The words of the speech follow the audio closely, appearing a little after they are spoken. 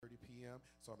Him.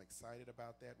 So I'm excited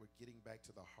about that. We're getting back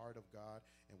to the heart of God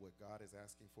and what God is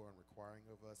asking for and requiring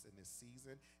of us in this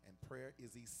season. And prayer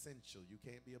is essential. You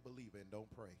can't be a believer and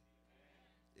don't pray.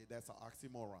 That's an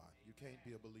oxymoron. You can't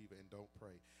be a believer and don't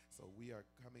pray. So we are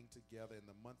coming together in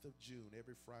the month of June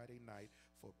every Friday night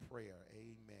for prayer.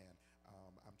 Amen.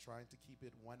 I'm trying to keep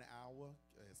it 1 hour.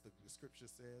 As the scripture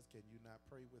says, can you not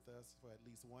pray with us for at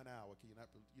least 1 hour? Can you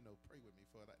not, pray with me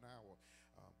for an hour?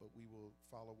 But we will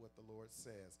follow what the Lord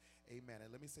says. Amen.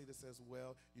 And let me say this as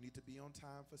well. You need to be on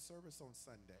time for service on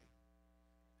Sunday.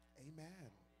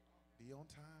 Amen. Be on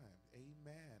time.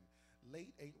 Amen.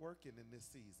 Late ain't working in this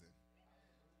season.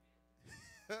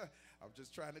 I'm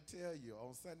just trying to tell you,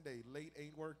 on Sunday, late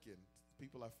ain't working.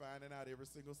 People are finding out every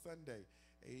single Sunday.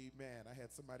 Amen. I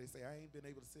had somebody say, I ain't been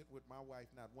able to sit with my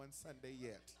wife not one Sunday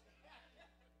yet.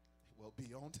 Well,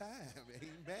 be on time.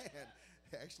 Amen.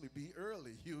 Actually, be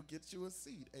early. You'll get you a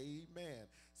seat. Amen.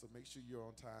 So make sure you're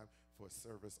on time for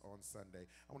service on Sunday.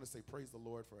 I want to say praise the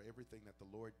Lord for everything that the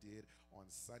Lord did on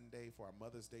Sunday for our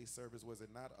Mother's Day service. Was it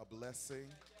not a blessing?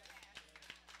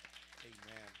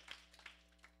 Amen.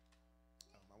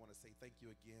 I want to say thank you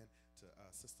again to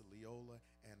Sister Leola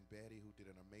and Betty, who did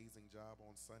an amazing job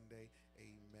on Sunday.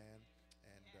 Amen.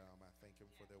 And I thank him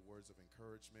for their words of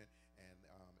encouragement.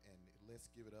 And let's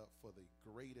give it up for the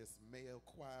greatest male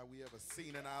choir we ever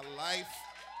seen in our life.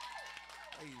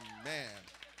 Amen.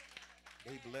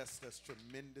 They blessed us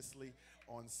tremendously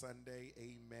on Sunday.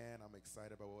 Amen. I'm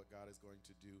excited about what God is going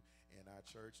to do in our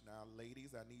church. Now,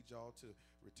 ladies, I need y'all to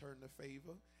return the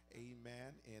favor.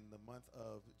 Amen. In the month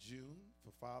of June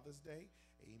for Father's Day.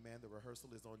 Amen. The rehearsal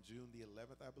is on June the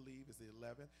 11th, I believe, is the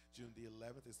 11th. June the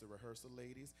 11th is the rehearsal,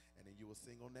 ladies. And then you will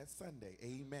sing on that Sunday.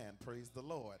 Amen. Praise the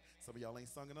Lord. Some of y'all ain't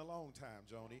sung in a long time,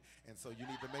 Joni. And so you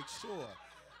need to make sure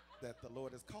that the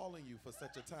Lord is calling you for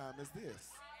such a time as this.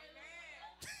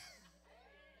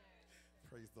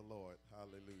 Praise the Lord.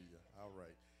 Hallelujah. All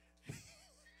right.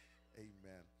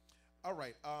 Amen. All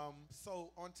right.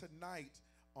 So on tonight,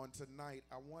 I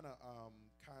want to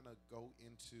kind of go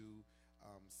into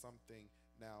something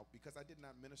now, because I did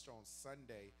not minister on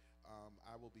Sunday.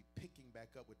 I will be picking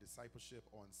back up with discipleship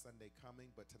on Sunday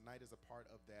coming, but tonight is a part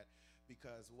of that,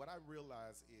 because what I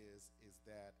realize is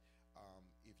that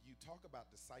if you talk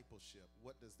about discipleship,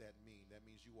 what does that mean? That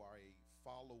means you are a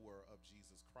follower of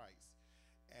Jesus Christ.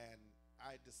 And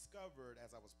I discovered,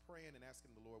 as I was praying and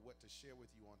asking the Lord what to share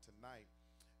with you on tonight,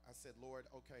 I said, Lord,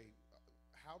 okay,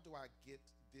 how do I get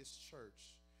this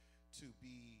church to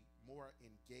be more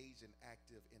engaged and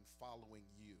active in following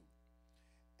you?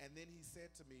 And then he said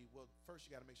to me, well, first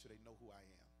you got to make sure they know who I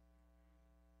am.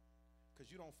 Because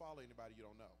you don't follow anybody you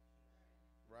don't know,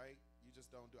 right? You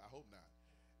just don't do it. I hope not.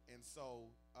 And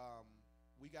so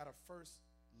we got to first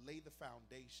lay the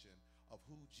foundation of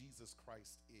who Jesus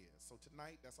Christ is. So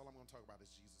tonight, that's all I'm going to talk about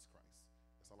is Jesus Christ.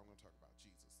 That's all I'm going to talk about,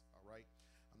 Jesus, all right?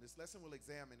 This lesson will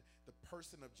examine the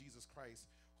person of Jesus Christ,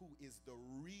 who is the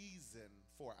reason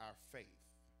for our faith.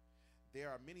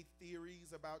 There are many theories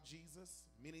about Jesus,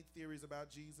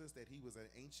 that he was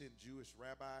an ancient Jewish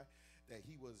rabbi, that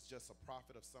he was just a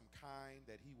prophet of some kind,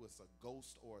 that he was a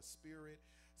ghost or a spirit.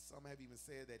 Some have even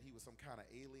said that he was some kind of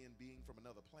alien being from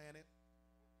another planet.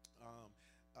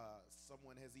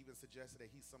 Someone has even suggested that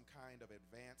he's some kind of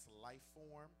advanced life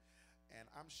form. And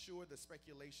I'm sure the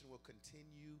speculation will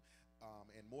continue,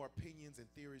 and more opinions and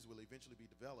theories will eventually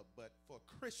be developed. But for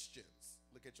Christians,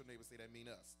 look at your neighbor, say, that mean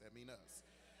us. That mean us.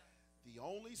 The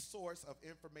only source of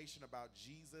information about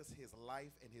Jesus, his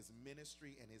life, and his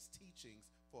ministry, and his teachings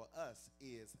for us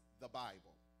is the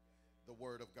Bible, the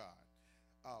Word of God.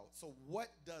 So what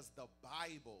does the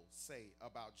Bible say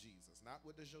about Jesus? Not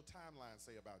what does your timeline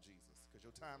say about Jesus, because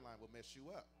your timeline will mess you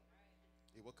up.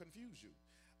 It will confuse you.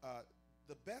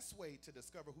 The best way to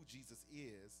discover who Jesus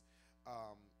is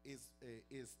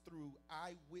through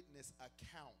eyewitness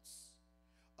accounts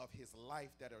of his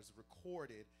life that is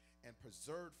recorded and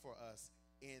preserved for us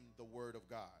in the Word of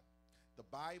God. The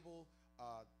Bible,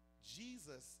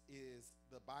 Jesus is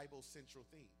the Bible's central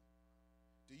theme.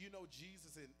 Do you know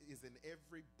Jesus is in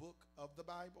every book of the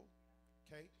Bible?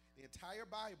 Okay? The entire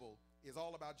Bible is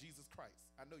all about Jesus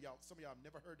Christ. I know some of y'all have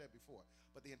never heard that before,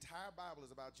 but the entire Bible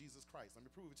is about Jesus Christ. Let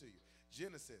me prove it to you.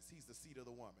 Genesis, he's the seed of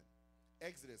the woman.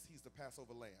 Exodus, he's the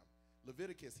Passover lamb.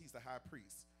 Leviticus, he's the high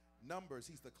priest. Numbers,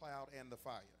 he's the cloud and the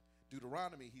fire.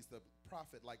 Deuteronomy, he's the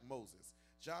prophet like Moses.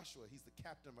 Joshua, he's the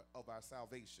captain of our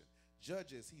salvation.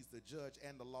 Judges, he's the judge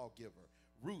and the lawgiver.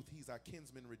 Ruth, he's our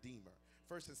kinsman redeemer.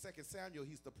 1st and 2nd Samuel,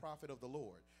 he's the prophet of the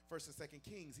Lord. 1st and 2nd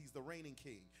Kings, he's the reigning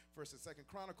king. 1st and 2nd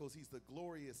Chronicles, he's the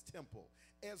glorious temple.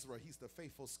 Ezra, he's the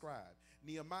faithful scribe.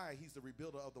 Nehemiah, he's the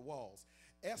rebuilder of the walls.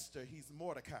 Esther, he's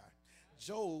Mordecai.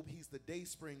 Job, he's the day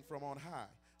spring from on high.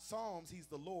 Psalms, he's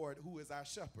the Lord who is our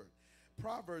shepherd.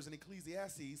 Proverbs and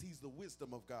Ecclesiastes, he's the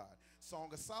wisdom of God. Song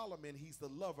of Solomon, he's the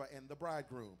lover and the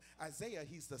bridegroom. Isaiah,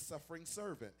 he's the suffering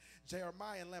servant.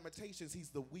 Jeremiah and Lamentations, he's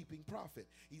the weeping prophet.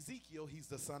 Ezekiel, he's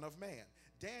the son of man.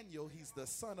 Daniel, he's the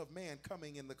son of man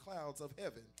coming in the clouds of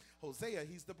heaven. Hosea,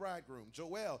 he's the bridegroom.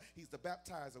 Joel, he's the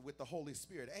baptizer with the Holy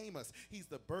Spirit. Amos, he's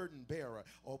the burden bearer.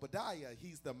 Obadiah,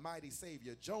 he's the mighty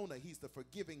Savior. Jonah, he's the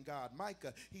forgiving God.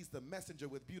 Micah, he's the messenger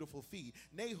with beautiful feet.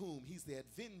 Nahum, he's the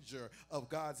avenger of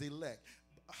God's elect.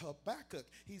 Habakkuk,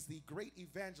 he's the great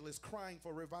evangelist crying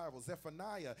for revival.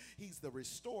 Zephaniah, he's the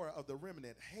restorer of the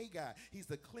remnant. Haggai, he's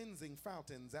the cleansing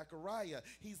fountain. Zephaniah,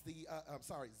 he's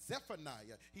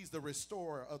the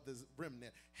restorer of the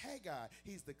remnant. Haggai,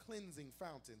 he's the cleansing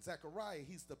fountain. Zechariah,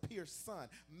 he's the pierced son.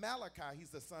 Malachi,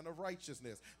 he's the son of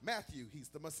righteousness. Matthew, he's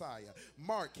the Messiah.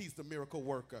 Mark, he's the miracle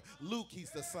worker. Luke,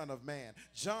 he's the son of man.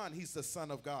 John, he's the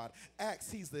son of God. Acts,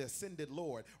 he's the ascended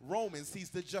Lord. Romans,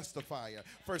 he's the justifier.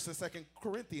 1st and 2nd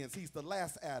Corinthians, he's the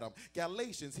last Adam.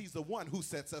 Galatians, he's the one who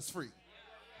sets us free.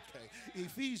 Okay.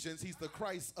 Ephesians, he's the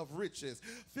Christ of riches.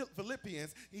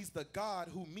 Philippians, he's the God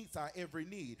who meets our every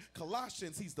need.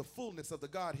 Colossians, he's the fullness of the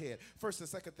Godhead. 1st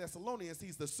and 2nd Thessalonians,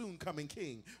 he's the soon coming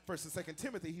King. 1st and 2nd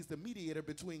Timothy, he's the mediator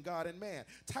between God and man.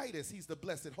 Titus, he's the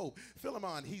blessed hope.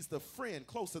 Philemon, he's the friend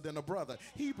closer than a brother.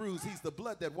 Hebrews, he's the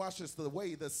blood that washes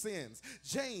away the sins.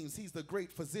 James, he's the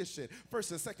great physician.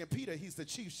 1st and 2nd Peter, he's the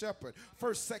chief shepherd.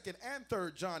 1st, 2nd, and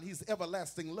 3rd John, he's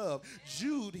everlasting love.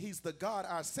 Jude, he's the God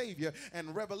our Savior.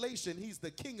 And Revelation, he's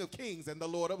the King of Kings and the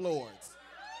Lord of Lords.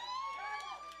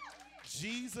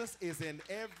 Jesus is in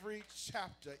every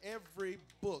chapter, every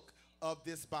book of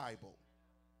this Bible.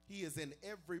 He is in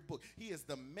every book. He is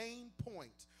the main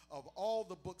point of all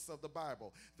the books of the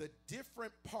Bible. The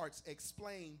different parts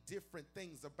explain different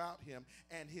things about him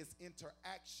and his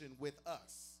interaction with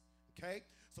us. Okay?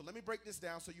 So let me break this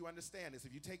down so you understand this.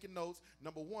 If you're taking notes,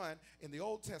 number one, in the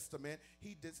Old Testament,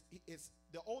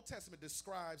 the Old Testament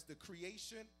describes the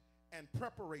creation and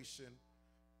preparation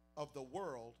of the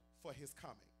world for his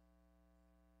coming.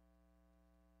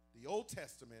 The Old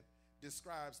Testament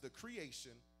describes the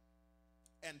creation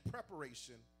and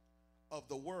preparation of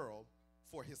the world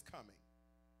for his coming.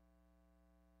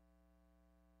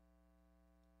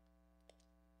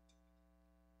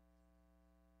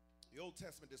 The Old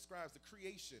Testament describes the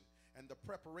creation and the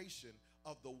preparation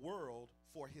of the world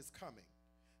for his coming.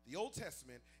 The Old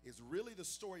Testament is really the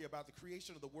story about the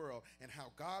creation of the world and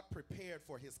how God prepared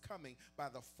for his coming by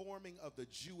the forming of the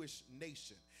Jewish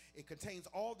nation. It contains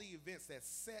all the events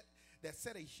that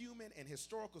set a human and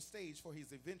historical stage for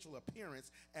his eventual appearance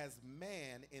as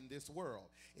man in this world.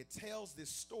 It tells this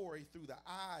story through the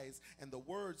eyes and the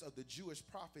words of the Jewish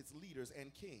prophets, leaders,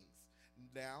 and kings.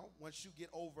 Now, once you get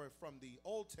over from the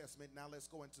Old Testament, now let's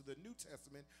go into the New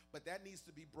Testament, but that needs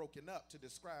to be broken up to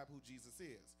describe who Jesus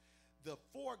is. The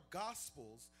four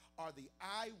Gospels are the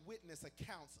eyewitness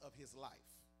accounts of his life.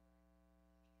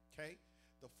 Okay?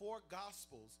 The four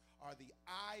Gospels are the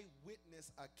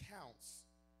eyewitness accounts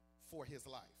for his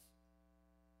life.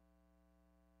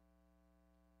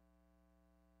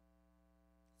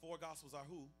 Four Gospels are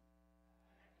who?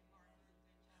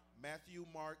 Matthew,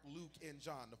 Mark, Luke, and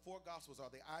John. The four Gospels are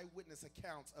the eyewitness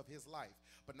accounts of his life.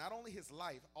 But not only his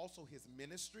life, also his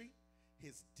ministry,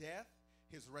 his death,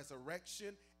 his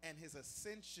resurrection, and his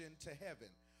ascension to heaven.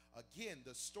 Again,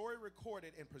 the story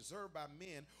recorded and preserved by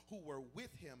men who were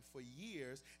with him for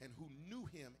years and who knew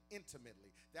him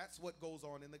intimately. That's what goes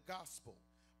on in the gospel.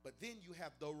 But then you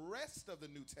have the rest of the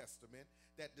New Testament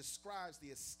that describes the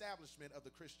establishment of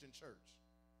the Christian church.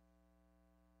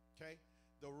 Okay?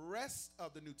 The rest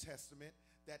of the New Testament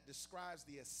that describes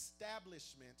the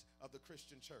establishment of the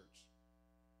Christian church.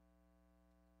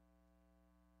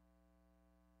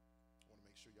 I want to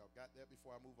make sure y'all got that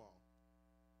before I move on.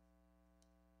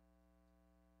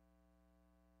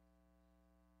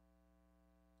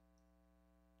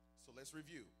 So let's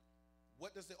review.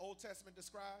 What does the Old Testament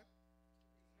describe?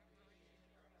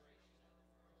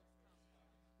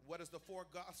 What does the four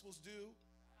Gospels do?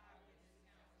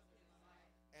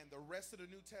 And the rest of the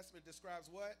New Testament describes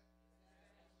what?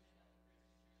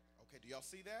 Okay, do y'all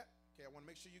see that? Okay, I want to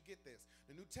make sure you get this.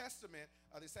 The New Testament,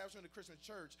 the establishment of the Christian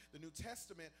church, the New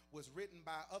Testament was written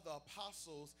by other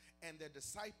apostles and their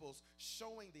disciples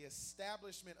showing the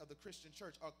establishment of the Christian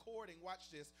church according,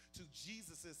 watch this, to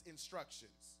Jesus'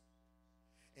 instructions.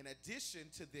 In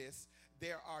addition to this,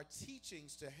 there are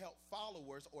teachings to help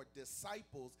followers or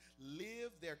disciples live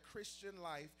their Christian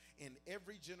life in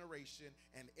every generation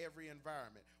and every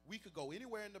environment. We could go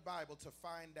anywhere in the Bible to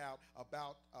find out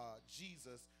about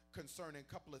Jesus concerning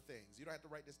a couple of things. You don't have to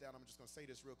write this down. I'm just going to say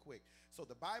this real quick. So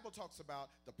the Bible talks about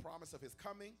the promise of his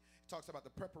coming. It talks about the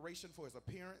preparation for his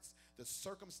appearance, the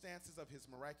circumstances of his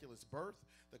miraculous birth,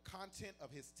 the content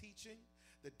of his teaching,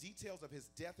 the details of his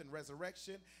death and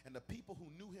resurrection, and the people who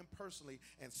knew him personally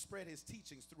and spread his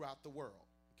teachings throughout the world.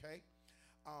 Okay?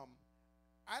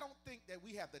 I don't think that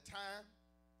we have the time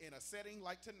in a setting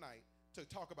like tonight to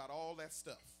talk about all that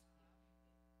stuff.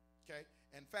 Okay?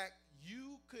 In fact,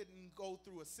 you couldn't go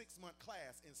through a 6-month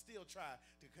class and still try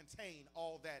to contain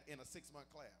all that in a 6-month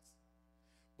class.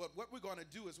 But what we're going to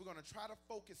do is we're going to try to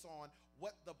focus on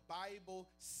what the Bible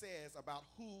says about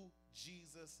who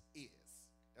Jesus is.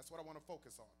 That's what I want to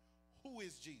focus on. Who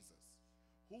is Jesus?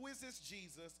 Who is this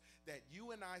Jesus that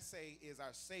you and I say is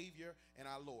our Savior and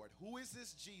our Lord? Who is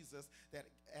this Jesus that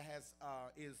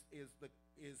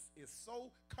is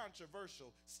so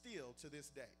controversial still to this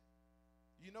day?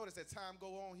 You notice as time go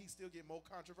on, he still get more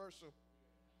controversial.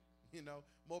 You know,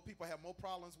 more people have more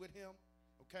problems with him.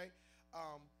 Okay?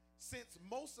 Since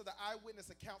most of the eyewitness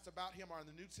accounts about him are in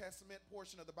the New Testament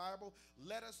portion of the Bible,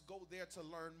 let us go there to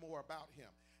learn more about him.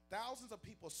 Thousands of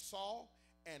people saw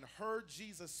and heard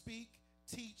Jesus speak,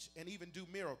 teach, and even do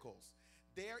miracles.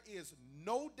 There is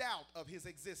no doubt of his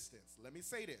existence. Let me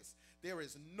say this. There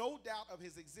is no doubt of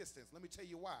his existence. Let me tell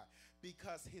you why.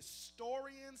 Because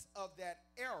historians of that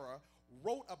era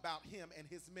wrote about him and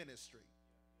his ministry.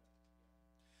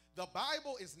 The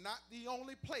Bible is not the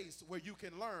only place where you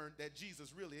can learn that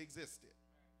Jesus really existed.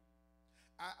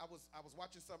 I was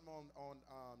watching something on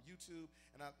YouTube,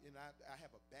 and I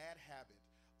have a bad habit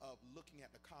of looking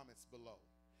at the comments below.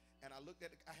 And I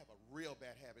have a real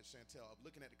bad habit, Chantel, of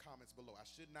looking at the comments below. I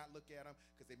should not look at them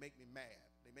because they make me mad.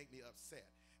 They make me upset.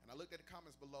 And I looked at the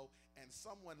comments below, and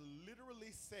someone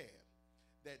literally said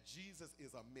that Jesus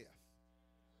is a myth.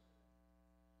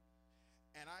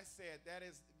 And I said,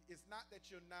 it's not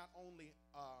that you're not only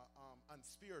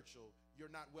unspiritual, you're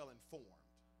not well informed.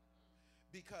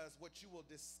 Because what you will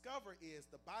discover is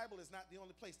the Bible is not the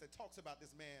only place that talks about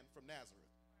this man from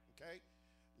Nazareth. Okay?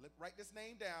 Write this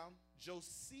name down.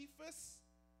 Josephus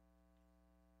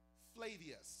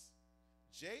Flavius.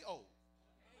 J-O.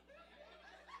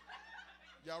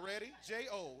 Y'all ready?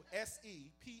 J-O-S-E-P-H-U-S.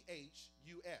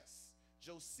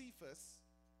 Josephus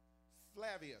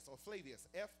Flavius, or Flavius.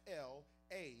 F-L-A-V-I-U-S.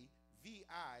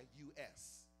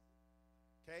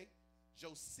 Okay?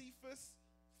 Josephus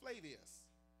Flavius,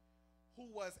 who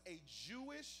was a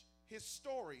Jewish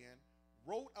historian,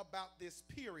 wrote about this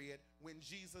period when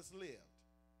Jesus lived.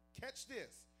 Catch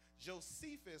this.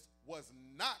 Josephus was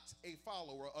not a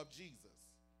follower of Jesus,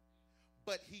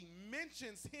 but he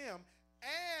mentions him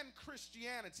and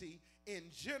Christianity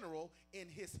in general in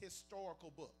his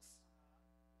historical books.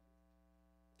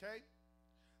 Okay?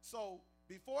 So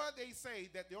before they say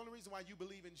that the only reason why you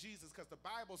believe in Jesus because the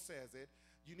Bible says it,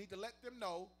 you need to let them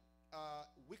know,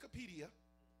 Wikipedia,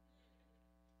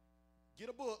 get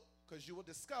a book, because you will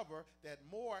discover that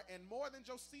more than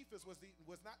Josephus was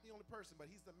not the only person, but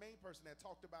he's the main person that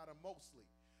talked about him mostly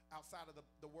outside of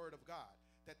the Word of God.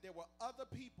 That there were other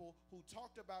people who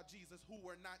talked about Jesus who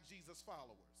were not Jesus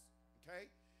followers. Okay?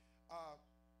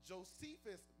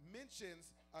 Josephus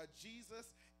mentions Jesus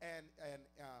and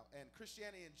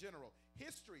Christianity in general.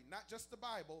 History, not just the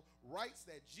Bible, writes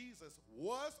that Jesus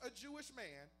was a Jewish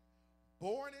man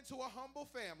born into a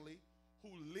humble family who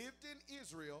lived in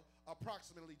Israel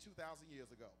approximately 2,000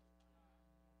 years ago.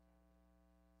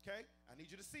 Okay? I need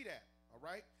you to see that, all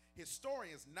right?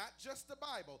 Historians, not just the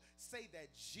Bible, say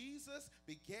that Jesus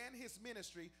began his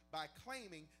ministry by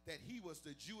claiming that he was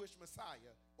the Jewish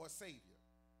Messiah or Savior,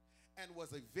 and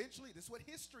was eventually, this is what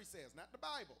history says, not the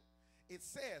Bible. It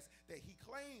says that he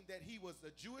claimed that he was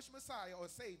the Jewish Messiah or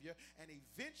Savior, and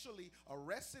eventually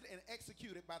arrested and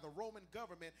executed by the Roman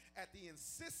government at the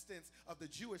insistence of the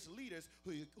Jewish leaders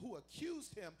who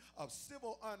accused him of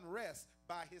civil unrest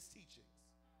by his teachings.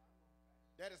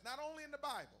 That is not only in the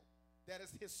Bible, that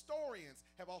is historians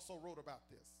have also wrote about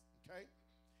this. Okay?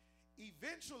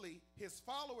 Eventually, his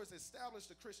followers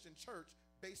established a Christian church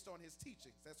based on his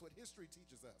teachings. That's what history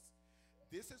teaches us.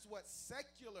 This is what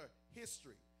secular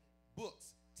history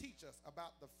books teach us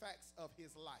about the facts of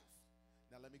his life.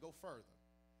 Now let me go further,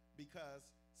 because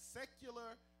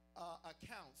secular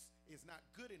accounts is not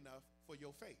good enough for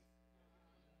your faith.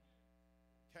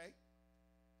 Okay?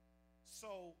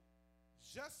 So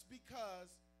just because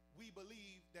we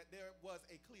believe that there was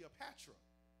a Cleopatra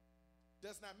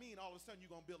does not mean all of a sudden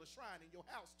you're going to build a shrine in your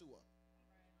house to her.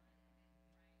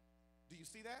 Do you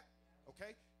see that?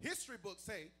 Okay? History books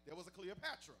say there was a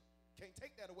Cleopatra. Can't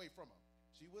take that away from her.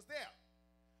 She was there.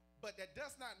 But that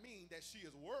does not mean that she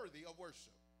is worthy of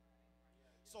worship.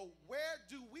 So where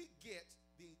do we get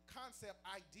the concept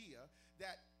idea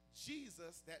that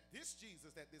this Jesus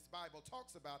that this Bible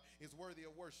talks about is worthy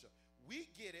of worship. We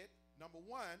get it, number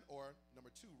one, or number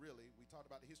two, really. We talked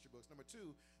about the history books. Number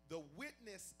two, the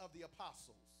witness of the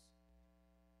apostles.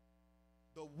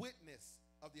 The witness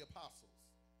of the apostles.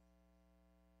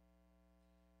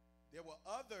 There were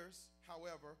others,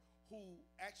 however, who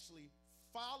actually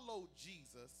followed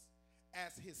Jesus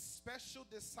as his special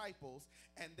disciples,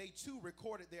 and they too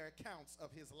recorded their accounts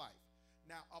of his life.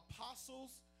 Now,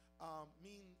 apostles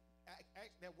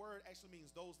that word actually means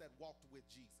those that walked with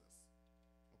Jesus.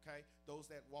 Okay, those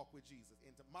that walk with Jesus.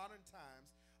 Into modern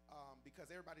times, because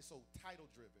everybody's so title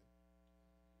driven.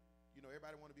 You know,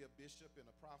 everybody want to be a bishop and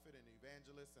a prophet and an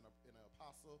evangelist and an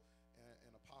apostle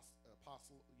and an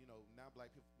apostle. You know, now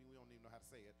black people, we don't even know how to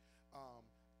say it.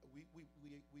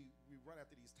 We run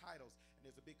after these titles, and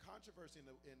there's a big controversy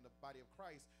in the body of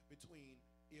Christ between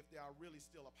if there are really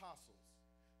still apostles,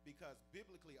 because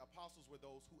biblically apostles were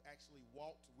those who actually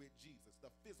walked with Jesus,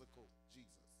 the physical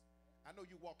Jesus. I know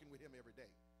you're walking with him every day,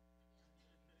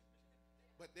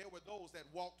 but there were those that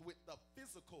walked with the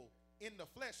physical, in the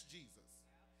flesh Jesus.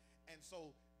 And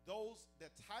so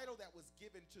the title that was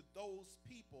given to those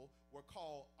people were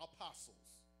called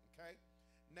apostles. Okay,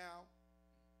 now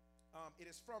it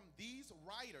is from these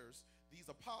writers, these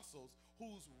apostles,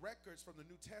 whose records from the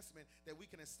New Testament that we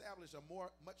can establish a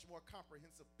much more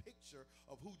comprehensive picture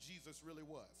of who Jesus really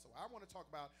was. So I want to talk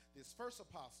about this first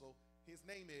apostle. His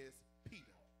name is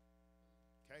Peter.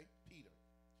 Okay, Peter.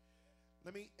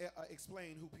 Let me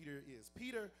explain who Peter is.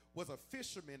 Peter was a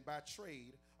fisherman by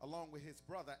trade along with his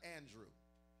brother Andrew.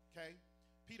 Okay,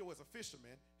 Peter was a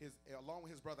fisherman along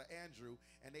with his brother Andrew,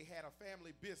 and they had a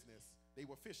family business. They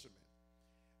were fishermen.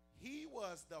 He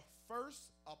was the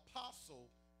first apostle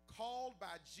called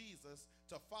by Jesus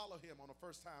to follow him on a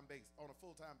full-time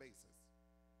basis.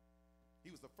 He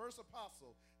was the first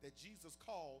apostle that Jesus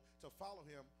called to follow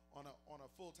him on a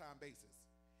full-time basis.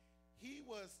 He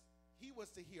was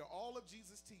to hear all of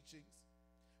Jesus' teachings,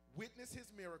 witness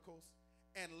his miracles,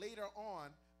 and later on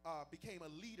became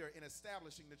a leader in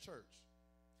establishing the church.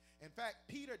 In fact,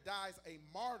 Peter dies a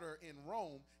martyr in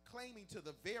Rome, claiming to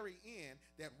the very end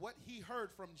that what he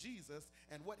heard from Jesus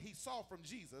and what he saw from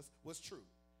Jesus was true.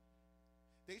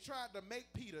 They tried to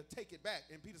make Peter take it back,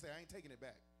 and Peter said, I ain't taking it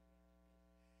back.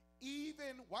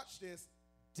 Even, watch this,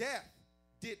 death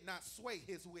did not sway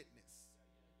his witness.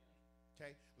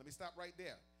 Okay, let me stop right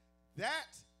there.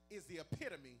 That is the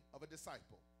epitome of a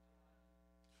disciple.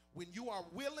 When you are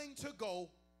willing to go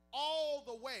all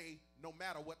the way, no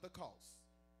matter what the cost.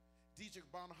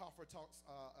 Dietrich Bonhoeffer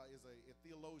is a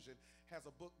theologian, has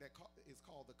a book that is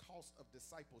called The Cost of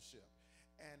Discipleship.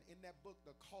 And in that book,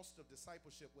 The Cost of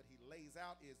Discipleship, what he lays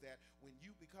out is that when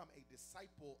you become a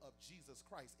disciple of Jesus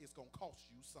Christ, it's going to cost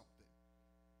you something.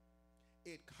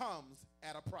 It comes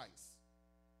at a price.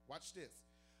 Watch this.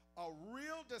 A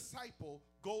real disciple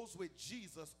goes with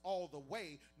Jesus all the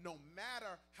way, no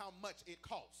matter how much it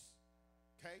costs.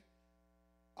 Okay?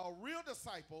 A real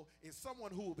disciple is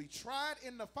someone who will be tried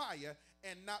in the fire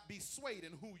and not be swayed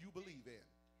in who you believe in.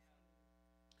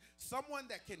 Someone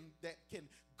that can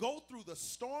go through the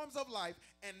storms of life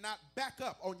and not back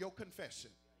up on your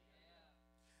confession.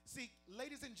 See,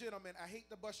 ladies and gentlemen, I hate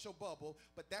to bust your bubble,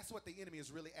 but that's what the enemy is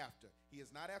really after. He is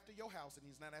not after your house, and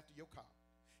he's not after your car.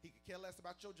 He could care less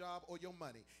about your job or your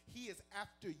money. He is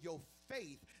after your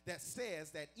faith that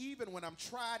says that even when I'm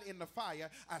tried in the fire,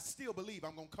 I still believe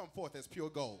I'm going to come forth as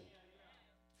pure gold.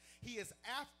 He is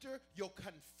after your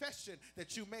confession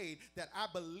that you made, that I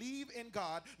believe in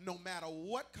God no matter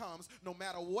what comes, no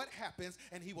matter what happens,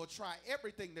 and he will try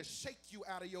everything to shake you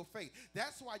out of your faith.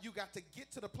 That's why you got to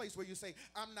get to the place where you say,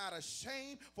 I'm not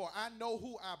ashamed, for I know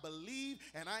who I believe,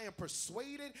 and I am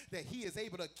persuaded that he is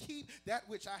able to keep that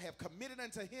which I have committed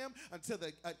unto him until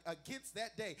against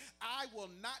that day. I will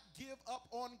not give up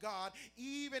on God,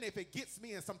 even if it gets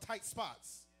me in some tight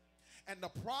spots. And the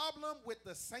problem with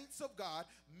the saints of God,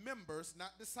 members,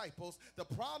 not disciples, the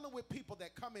problem with people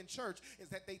that come in church is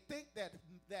that they think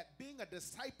that being a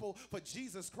disciple for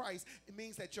Jesus Christ, it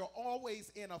means that you're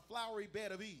always in a flowery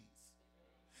bed of ease.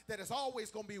 That it's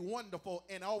always going to be wonderful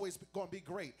and always going to be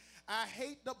great. I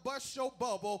hate to bust your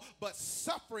bubble, but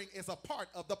suffering is a part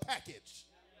of the package.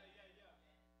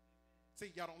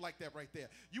 See, y'all don't like that right there.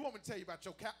 You want me to tell you about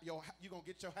you're going to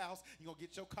get your house, you're going to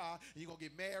get your car, and you're going to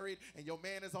get married, and your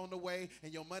man is on the way,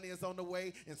 and your money is on the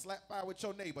way, and slap fire with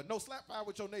your neighbor. No, slap fire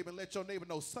with your neighbor and let your neighbor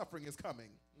know suffering is coming.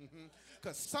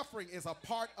 Because suffering is a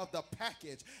part of the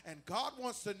package. And God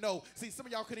wants to know. See, some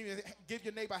of y'all couldn't even give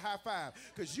your neighbor a high five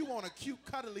because you want a cute,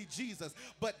 cuddly Jesus.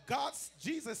 But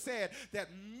Jesus said that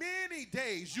many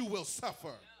days you will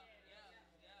suffer.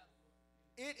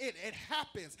 It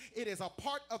happens. It is a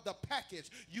part of the package.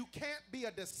 You can't be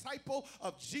a disciple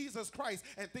of Jesus Christ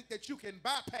and think that you can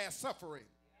bypass suffering.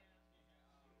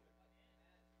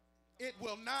 It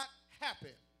will not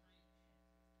happen.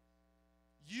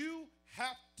 You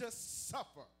have to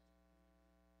suffer.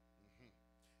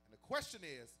 And the question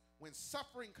is, when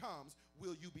suffering comes,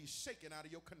 will you be shaken out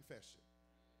of your confession?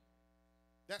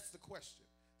 That's the question.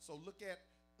 So look at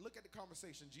the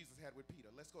conversation Jesus had with Peter.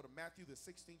 Let's go to Matthew, the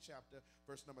 16th chapter,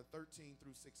 verse number 13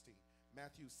 through 16.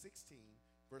 Matthew 16,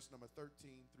 verse number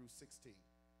 13 through 16.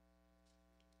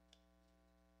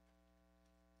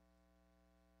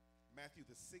 Matthew,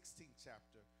 the 16th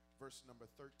chapter, verse number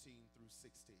 13 through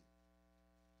 16.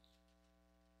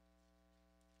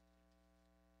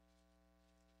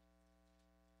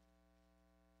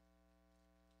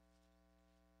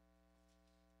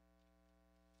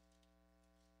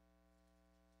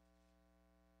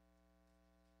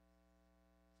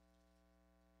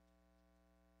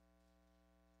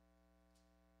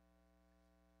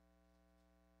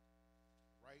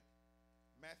 Right?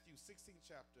 Matthew 16th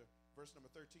chapter, verse number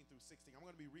 13 through 16. I'm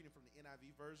going to be reading from the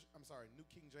NIV version. I'm sorry, New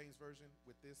King James Version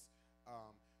with this.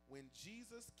 When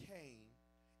Jesus came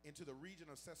into the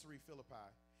region of Caesarea Philippi,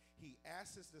 he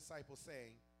asked his disciples,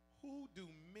 saying, "Who do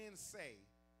men say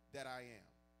that I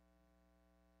am?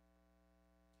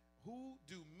 Who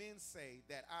do men say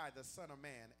that I, the Son of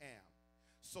Man, am?"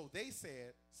 So they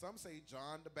said, some say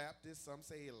John the Baptist, some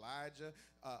say Elijah,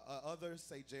 others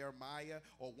say Jeremiah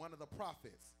or one of the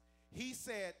prophets. He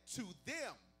said to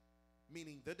them,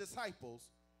 meaning the disciples,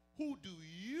 "Who do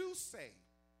you say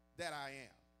that I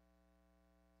am?"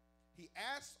 He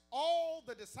asked all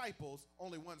the disciples,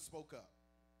 only one spoke up.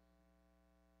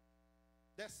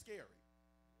 That's scary.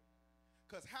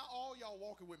 Because how all y'all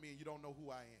walking with me and you don't know who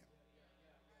I am?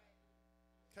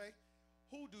 Okay?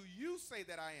 Who do you say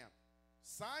that I am?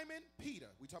 Simon Peter,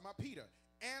 we talking about Peter,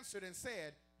 answered and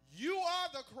said, "You are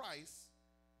the Christ,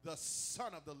 the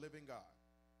Son of the living God."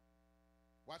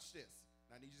 Watch this.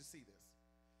 Now I need you to see this.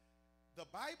 The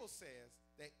Bible says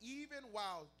that even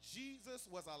while Jesus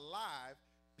was alive,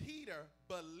 Peter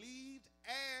believed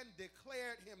and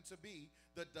declared him to be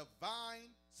the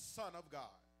divine Son of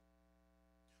God.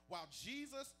 While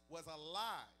Jesus was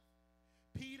alive,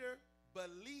 Peter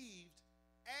believed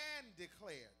and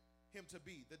declared him to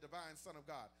be the divine Son of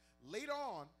God. Later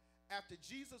on, after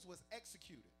Jesus was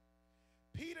executed,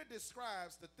 Peter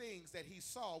describes the things that he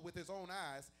saw with his own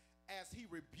eyes as he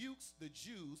rebukes the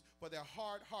Jews for their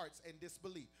hard hearts and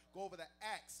disbelief. Go over to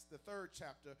Acts, the 3rd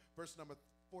chapter, verse number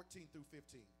 14 through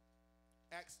 15.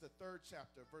 Acts, the 3rd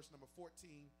chapter, verse number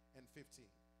 14 and 15.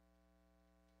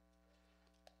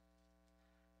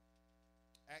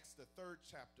 Acts, the 3rd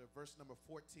chapter, verse number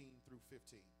 14 through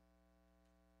 15.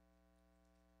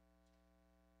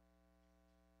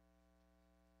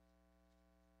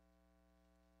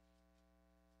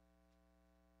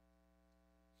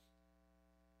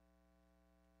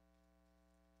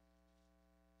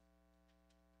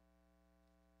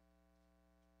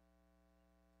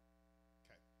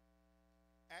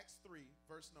 Acts 3,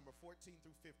 verse number 14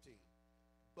 through 15.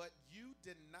 But you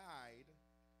denied.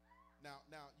 Now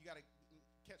you got to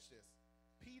catch this.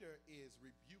 Peter is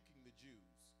rebuking the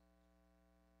Jews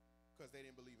because they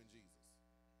didn't believe in Jesus.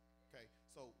 Okay,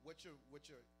 so what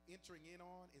you're entering in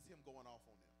on is him going off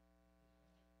on them.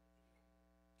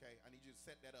 Okay, I need you to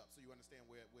set that up so you understand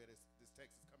where this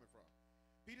text is coming from.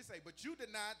 Peter say, "But you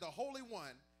denied the Holy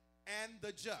One and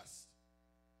the just."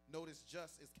 Notice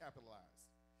just is capitalized.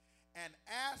 "And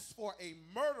asked for a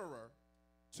murderer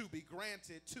to be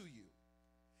granted to you,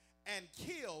 and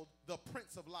killed the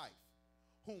Prince of Life,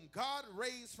 whom God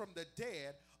raised from the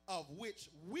dead, of which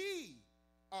we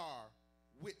are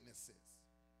witnesses."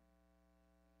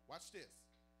 Watch this.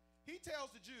 He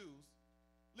tells the Jews,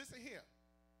 listen here,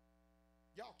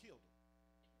 y'all killed him.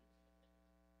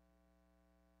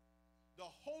 The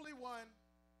Holy One,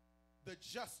 the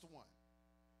Just One,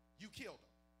 you killed him.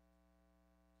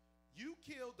 You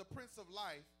killed the Prince of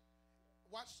Life.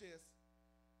 Watch this.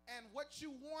 And what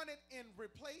you wanted in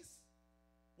replace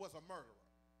was a murderer.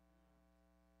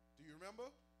 Do you remember?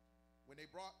 When they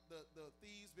brought the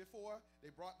thieves before, they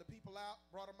brought the people out,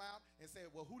 brought them out, and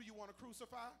said, "Well, who do you want to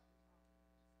crucify?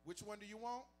 Which one do you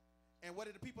want?" And what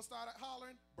did the people start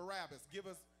hollering? "Barabbas, give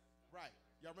us." Right.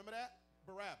 Y'all remember that?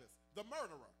 Barabbas, the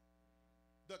murderer.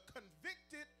 The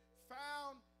convicted,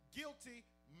 found guilty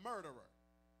murderer.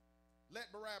 Let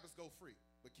Barabbas go free,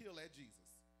 but kill that Jesus,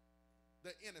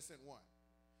 the innocent one.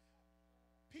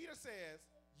 Peter says,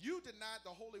 You denied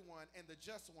the Holy One and the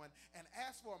Just One and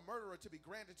asked for a murderer to be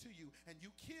granted to you, and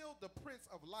you killed the Prince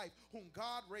of Life, whom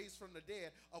God raised from the dead,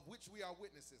 of which we are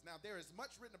witnesses. Now, there is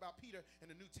much written about Peter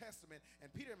in the New Testament, and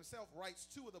Peter himself writes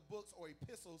 2 of the books or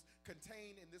epistles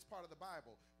contained in this part of the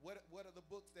Bible. What are the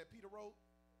books that Peter wrote?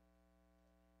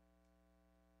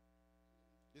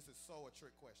 This is so a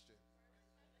trick question.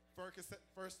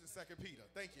 First and Second Peter.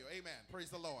 Thank you. Amen. Praise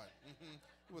the Lord.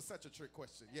 It was such a trick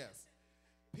question. Yes.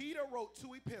 Peter wrote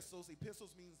 2 epistles.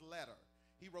 Epistles means letter.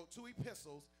 He wrote 2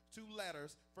 epistles, 2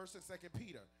 letters, 1st and 2nd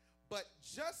Peter. But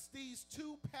just these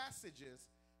 2 passages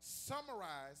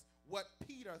summarize what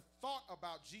Peter thought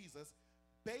about Jesus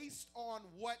based on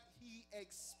what he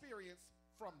experienced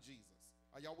from Jesus.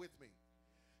 Are y'all with me?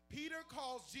 Peter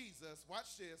calls Jesus,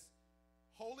 watch this,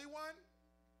 Holy One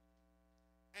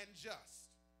and just.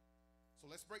 So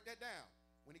let's break that down.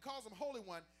 When he calls him Holy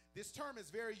One, this term is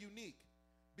very unique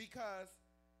because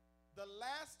the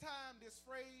last time this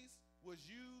phrase was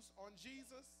used on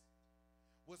Jesus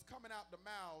was coming out the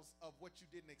mouths of what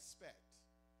you didn't expect.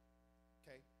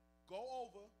 Okay? Go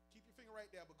over, keep your finger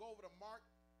right there, but go over to Mark,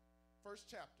 1st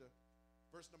chapter,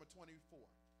 verse number 24.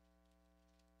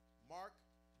 Mark,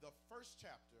 the 1st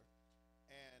chapter,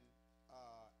 and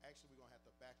actually we're going to have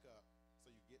to back up so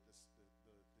you get the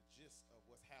gist of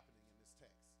what's happening in this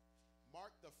text.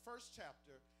 Mark, the 1st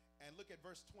chapter, and look at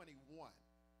verse 21.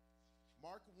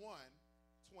 Mark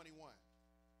 1:21.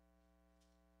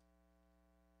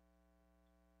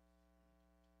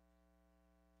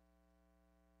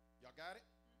 Y'all got it?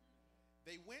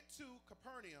 They went to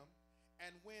Capernaum,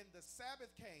 and when the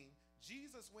Sabbath came,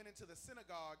 Jesus went into the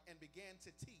synagogue and began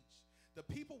to teach. The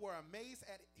people were amazed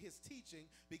at his teaching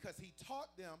because he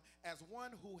taught them as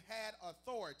one who had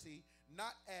authority,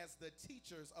 not as the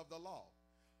teachers of the law.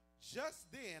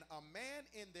 Just then, a man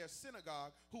in their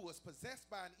synagogue who was possessed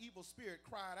by an evil spirit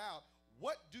cried out,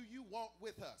 "What do you want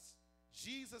with us,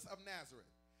 Jesus of Nazareth?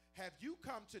 Have you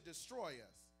come to destroy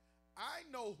us? I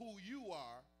know who you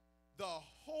are, the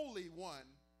Holy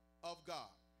One of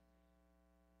God."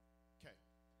 Okay,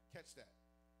 catch that.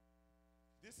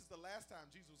 This is the last time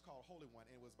Jesus was called Holy One,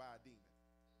 and it was by a demon.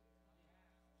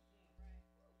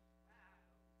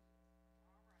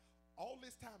 All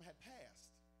this time had passed.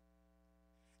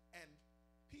 And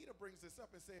Peter brings this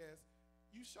up and says,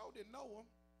 you sure didn't know him.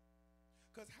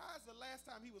 Because how is the last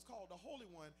time he was called the Holy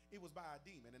One, it was by a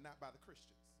demon and not by the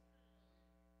Christians?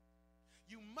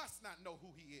 You must not know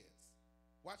who he is.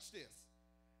 Watch this.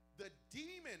 The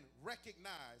demon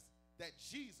recognized that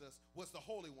Jesus was the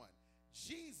Holy One.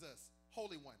 Jesus,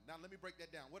 Holy One. Now let me break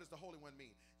that down. What does the Holy One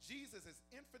mean? Jesus is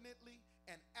infinitely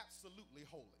and absolutely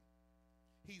holy.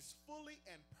 He's fully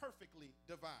and perfectly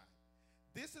divine.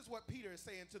 This is what Peter is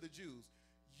saying to the Jews.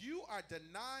 You are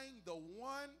denying the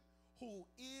one who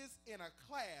is in a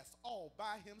class all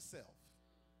by himself.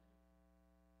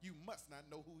 You must not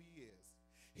know who he is.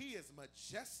 He is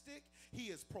majestic. He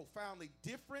is profoundly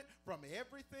different from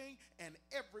everything and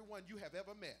everyone you have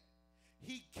ever met.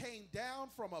 He came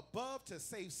down from above to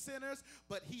save sinners,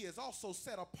 but he is also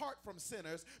set apart from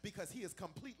sinners because he is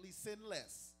completely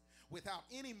sinless, without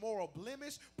any moral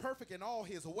blemish, perfect in all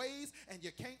his ways, and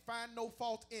you can't find no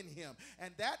fault in him.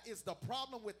 And that is the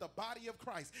problem with the body of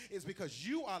Christ, is because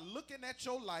you are looking at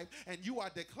your life and you are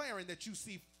declaring that you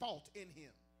see fault in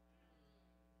him.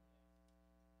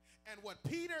 And what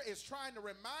Peter is trying to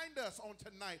remind us on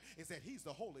tonight is that he's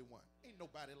the Holy One. Ain't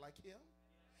nobody like him.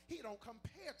 He don't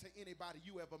compare to anybody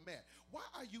you ever met. Why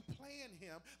are you playing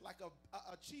him like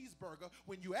a cheeseburger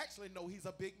when you actually know he's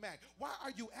a Big Mac? Why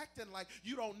are you acting like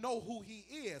you don't know who he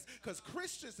is? Because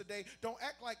Christians today don't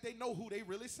act like they know who they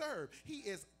really serve. He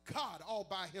is God all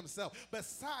by himself.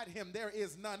 Beside him there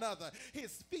is none other.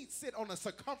 His feet sit on the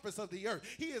circumference of the earth.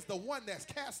 He is the one that's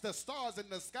cast the stars in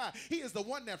the sky. He is the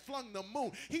one that flung the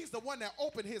moon. He's the one that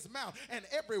opened his mouth, and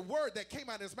every word that came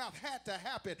out of his mouth had to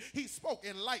happen. He spoke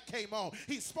and light came on.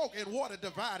 He spoke and water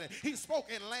divided. He spoke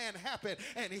and land happened.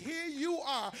 And here you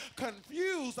are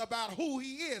confused about who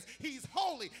he is. He's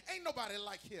holy. Ain't nobody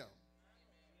like him.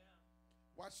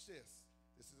 Watch this.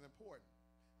 This is important,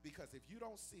 because if you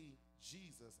don't see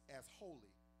Jesus as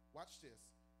holy, watch this.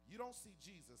 You don't see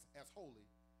Jesus as holy,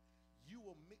 you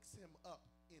will mix him up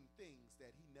in things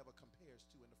that he never compares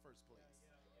to in the first place.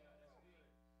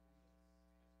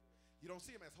 You don't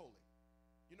see him as holy.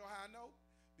 You know how I know?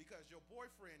 Because your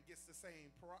boyfriend gets the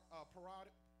same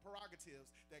prerogatives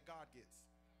that God gets.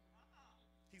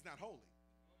 He's not holy.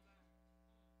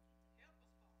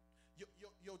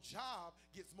 Your job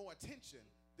gets more attention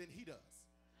than he does.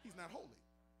 He's not holy.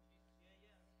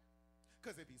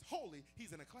 Because if he's holy,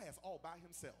 he's in a class all by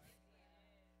himself.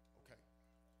 Okay.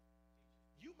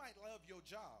 You might love your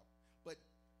job, but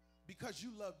because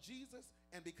you love Jesus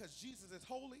and because Jesus is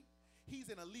holy, he's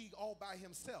in a league all by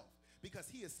himself. Because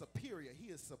he is superior, he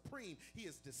is supreme, he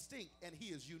is distinct, and he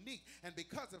is unique. And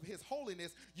because of his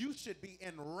holiness, you should be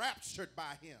enraptured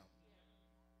by him.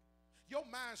 Your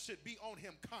mind should be on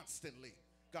him constantly.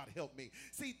 God help me.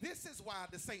 See, this is why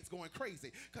the saints going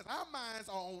crazy, because our minds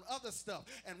are on other stuff.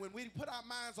 And when we put our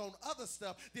minds on other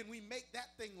stuff, then we make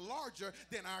that thing larger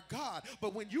than our God.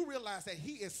 But when you realize that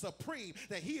he is supreme,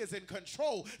 that he is in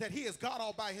control, that he is God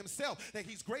all by himself, that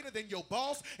he's greater than your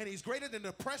boss, and he's greater than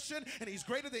depression, and he's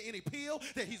greater than any pill,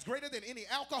 that he's greater than any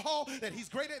alcohol, that he's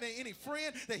greater than any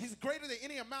friend, that he's greater than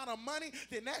any amount of money,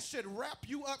 then that should wrap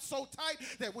you up so tight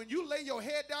that when you lay your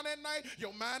head down at night,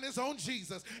 your mind is on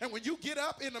Jesus. And when you get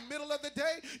up in the middle of the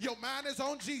day, your mind is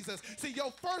on Jesus. See,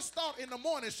 your first thought in the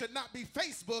morning should not be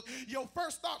Facebook. Your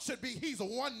first thought should be, he's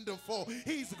wonderful,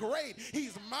 he's great,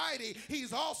 he's mighty,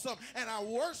 he's awesome, and I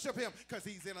worship him because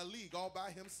he's in a league all by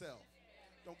himself.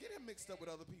 Don't get him mixed up with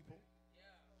other people.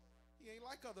 He ain't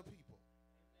like other people.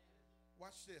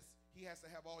 Watch this. He has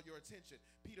to have all your attention.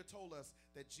 Peter told us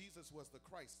that Jesus was the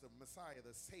Christ, the Messiah,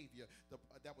 the Savior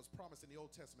that was promised in the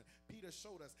Old Testament. Peter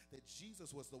showed us that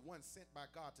Jesus was the one sent by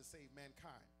God to save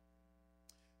mankind.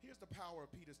 Here's the power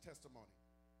of Peter's testimony.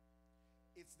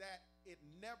 It's that it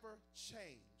never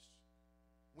changed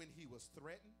when he was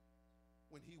threatened,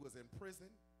 when he was in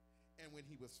prison, and when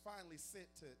he was finally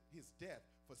sent to his death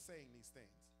for saying these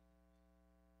things.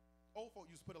 Old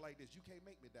folk used to put it like this: you can't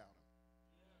make me doubt him,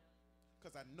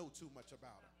 because I know too much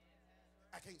about him.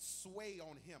 I can't sway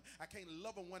on him. I can't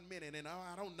love him one minute and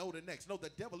I don't know the next. No, the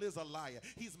devil is a liar.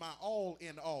 He's my all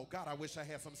in all. God, I wish I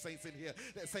had some saints in here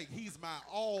that say he's my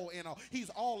all in all. He's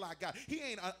all I got. He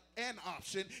ain't an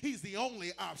option. He's the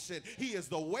only option. He is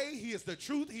the way. He is the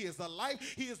truth. He is the life.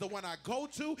 He is the one I go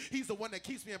to. He's the one that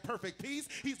keeps me in perfect peace.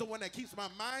 He's the one that keeps my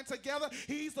mind together.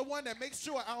 He's the one that makes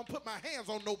sure I don't put my hands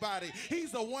on nobody.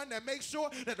 He's the one that makes sure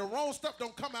that the wrong stuff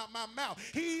don't come out my mouth.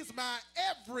 He's my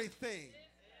everything.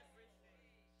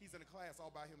 He's in a class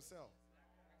all by himself.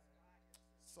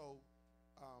 So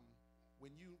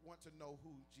when you want to know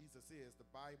who Jesus is, the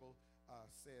Bible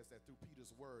says that through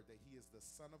Peter's word that he is the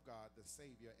Son of God, the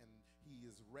Savior, and he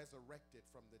is resurrected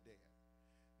from the dead.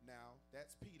 Now,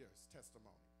 that's Peter's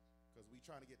testimony, because we're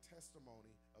trying to get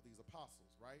testimony of these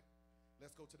apostles, right?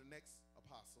 Let's go to the next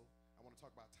apostle. I want to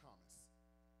talk about Thomas.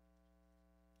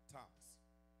 Thomas.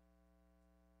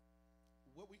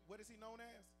 What is he known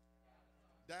as?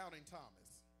 Doubting Thomas.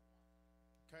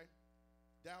 Okay?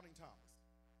 Doubting Thomas.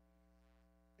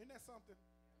 Isn't that something?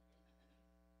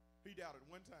 He doubted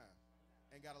one time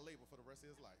and got a label for the rest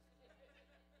of his life.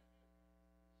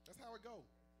 That's how it goes.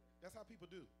 That's how people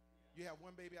do. You have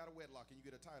one baby out of wedlock and you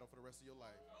get a title for the rest of your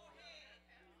life.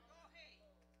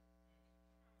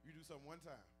 You do something one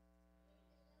time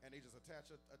and they just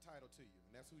attach a title to you,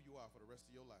 and that's who you are for the rest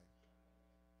of your life.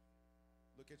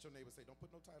 Look at your neighbor and say, don't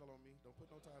put no title on me. Don't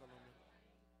put no title on me.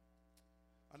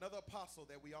 Another apostle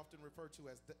that we often refer to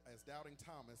as Doubting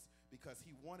Thomas, because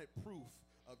he wanted proof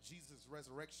of Jesus'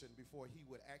 resurrection before he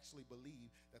would actually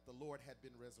believe that the Lord had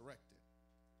been resurrected.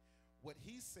 What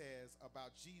he says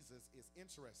about Jesus is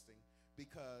interesting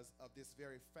because of this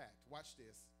very fact. Watch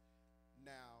this.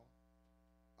 Now,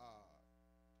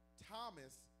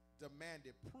 Thomas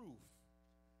demanded proof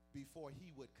before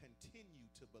he would continue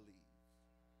to believe.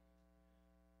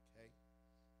 Okay?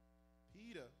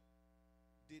 Peter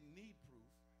didn't need proof.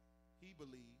 He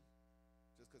believed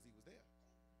just because he was there.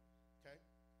 Okay?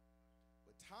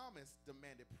 But Thomas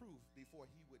demanded proof before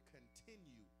he would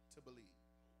continue to believe.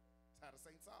 That's how the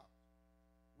saints are.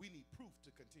 We need proof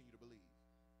to continue to believe.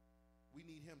 We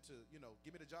need him to,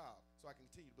 give me the job so I can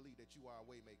continue to believe that you are a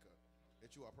way maker,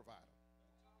 that you are a provider.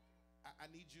 I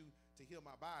need you to heal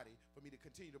my body for me to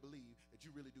continue to believe that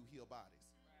you really do heal bodies.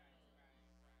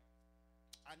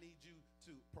 I need you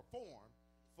to perform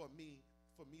for me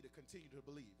to continue to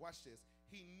believe. Watch this.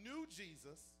 He knew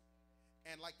Jesus,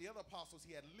 and like the other apostles,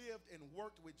 he had lived and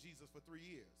worked with Jesus for 3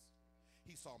 years.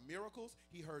 He saw miracles,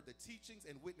 he heard the teachings,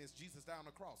 and witnessed Jesus down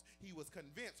the cross. He was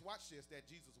convinced, watch this, that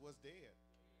Jesus was dead.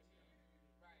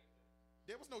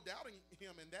 There was no doubting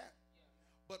him in that.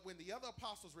 But when the other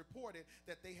apostles reported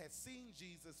that they had seen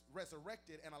Jesus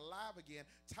resurrected and alive again,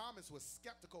 Thomas was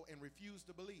skeptical and refused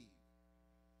to believe.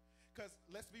 Because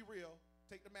let's be real,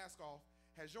 take the mask off.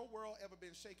 Has your world ever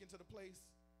been shaken to the place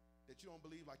that you don't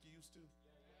believe like you used to?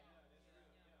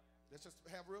 Let's just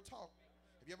have real talk.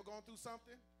 Have you ever gone through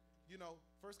something?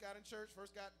 First got in church,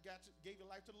 gave your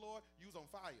life to the Lord, you was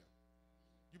on fire.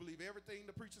 You believe everything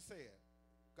the preacher said.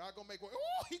 God gonna make a way.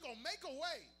 Oh, he gonna make a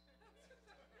way.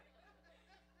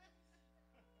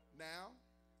 Now,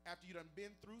 after you done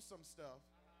been through some stuff,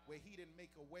 where he didn't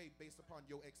make a way based upon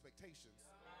your expectations.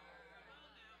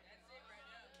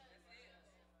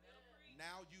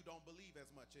 Now you don't believe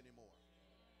as much anymore.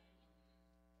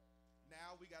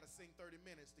 Now we got to sing 30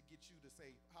 minutes to get you to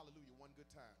say hallelujah one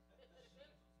good time.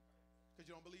 Because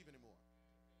you don't believe anymore.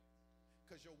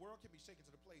 Because your world can be shaken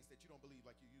to the place that you don't believe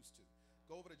like you used to.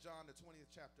 Go over to John, the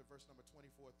 20th chapter, verse number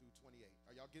 24 through 28.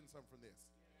 Are y'all getting something from this?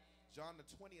 John, the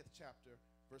 20th chapter,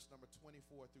 verse number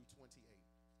 24 through 28.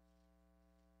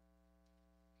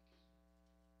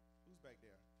 Who's back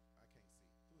there? I can't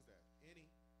see. Who's that? Any?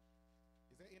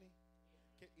 Is that any?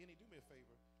 Any, do me a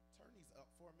favor. Turn these up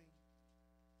for me.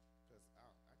 Because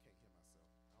I can't hear myself.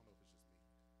 I don't know if it's just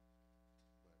me.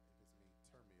 But if it's me,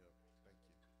 turn me up. Thank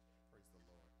you. Praise the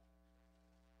Lord.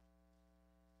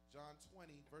 John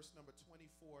 20, verse number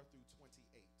 24 through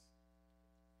 28.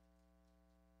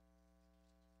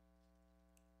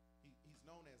 He's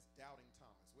known as Doubting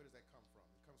Thomas. Where does that come from?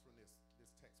 It comes from this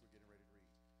text we're getting ready to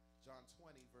read. John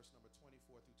 20, verse number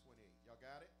 24 through 28. Y'all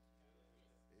got it?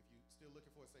 If you still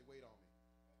looking for it, say, wait on me.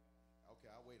 Okay,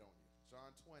 I'll wait on you.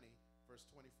 John 20, verse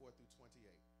 24 through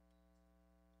 28.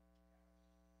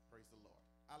 Praise the Lord.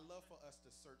 I love for us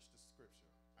to search the scripture.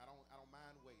 I don't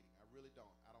mind waiting. I really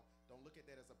don't. Don't look at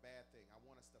that as a bad thing. I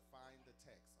want us to find the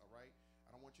text, all right?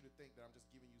 I don't want you to think that I'm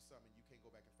just giving you something and you can't go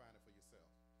back and find it for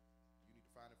yourself. You need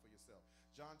to find it for yourself.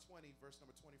 John 20, verse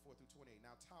number 24 through 28.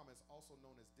 Now Thomas, also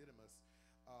known as Didymus,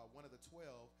 one of the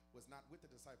 12, was not with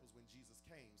the disciples when Jesus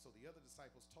came. So the other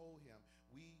disciples told him,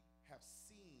 we have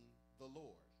seen the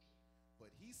Lord.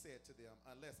 But he said to them,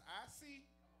 unless I see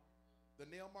the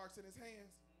nail marks in his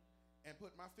hands and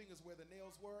put my fingers where the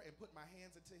nails were and put my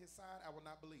hands into his side, I will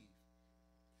not believe.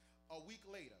 A week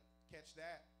later, catch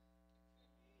that.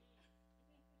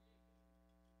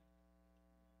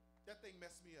 That thing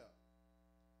messed me up.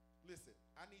 Listen,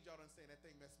 I need y'all to understand that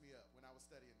thing messed me up when I was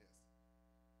studying this.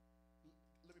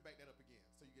 Let me back that up again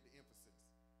so you get the emphasis.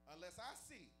 Unless I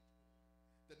see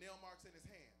the nail marks in his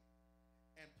hand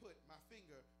and put my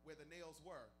finger where the nails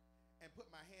were and put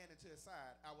my hand into his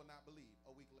side, I will not believe.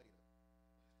 A week later.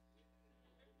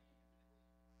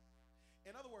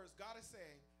 In other words, God is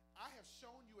saying, I have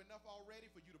shown you enough already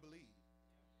for you to believe.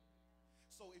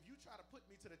 So if you try to put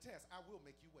me to the test, I will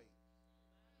make you wait.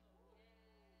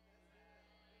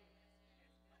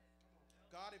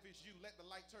 God, if it's you, let the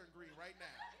light turn green right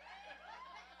now.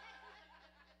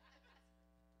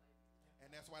 And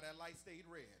that's why that light stayed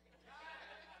red.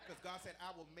 Because God said,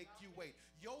 I will make you wait.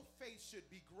 Your faith should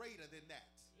be greater than that.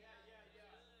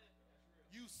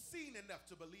 You've seen enough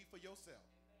to believe for yourself.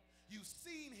 You've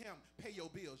seen him pay your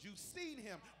bills. You've seen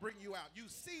him bring you out.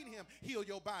 You've seen him heal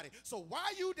your body. So why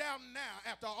are you down now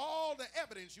after all the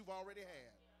evidence you've already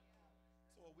had?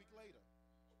 So a week later,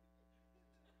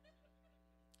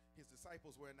 his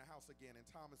disciples were in the house again, and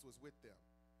Thomas was with them.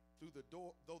 Through the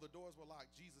door, though the doors were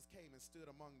locked, Jesus came and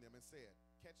stood among them and said,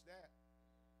 catch that?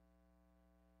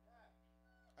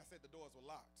 I said the doors were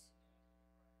locked.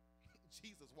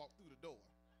 Jesus walked through the door.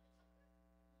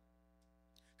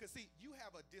 Because see, you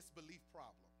have a disbelief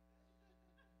problem.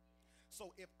 So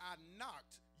if I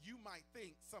knocked, you might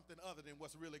think something other than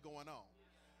what's really going on.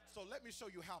 So let me show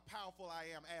you how powerful I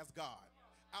am as God.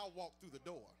 I'll walk through the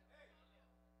door.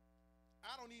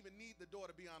 I don't even need the door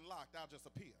to be unlocked. I'll just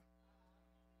appear.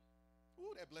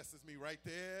 Ooh, that blesses me right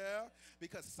there.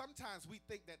 Because sometimes we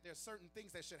think that there's certain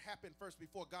things that should happen first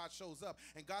before God shows up.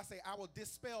 And God say, I will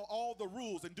dispel all the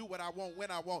rules and do what I want,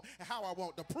 when I want, and how I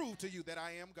want to prove to you that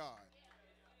I am God.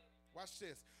 Watch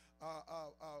this.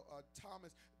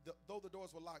 Thomas, though the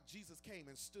doors were locked, Jesus came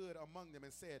and stood among them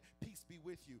and said, peace be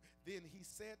with you. Then he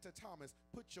said to Thomas,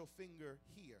 put your finger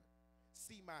here.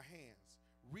 See my hands.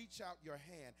 Reach out your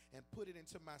hand and put it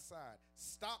into my side.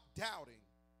 Stop doubting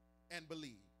and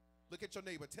believe. Look at your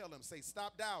neighbor. Tell him, say,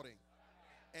 stop doubting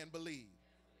and believe.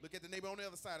 Look at the neighbor on the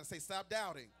other side and say, stop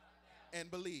doubting and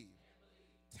believe.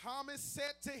 Thomas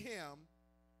said to him,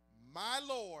 my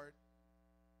Lord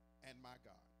and my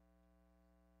God.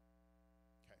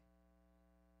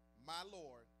 My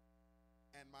Lord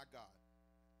and my God.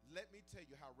 Let me tell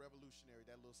you how revolutionary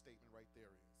that little statement right there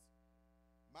is.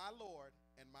 My Lord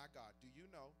and my God. Do you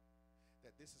know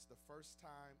that this is the first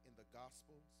time in the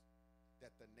Gospels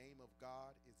that the name of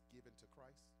God is given to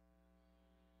Christ?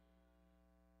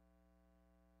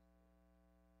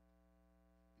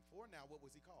 Before now, what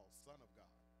was he called? Son of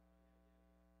God.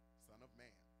 Son of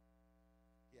man.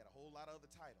 He had a whole lot of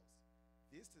other titles.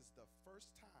 This is the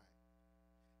first time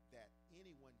that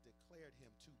anyone declared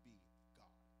him to be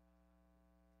God.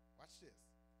 Watch this.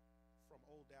 From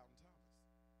old Doubting Thomas.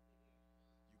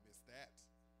 You missed that.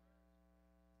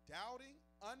 Doubting,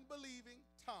 unbelieving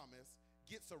Thomas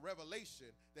gets a revelation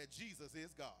that Jesus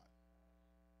is God.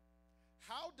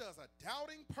 How does a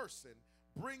doubting person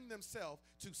bring themselves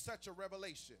to such a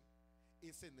revelation?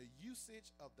 It's in the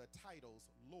usage of the titles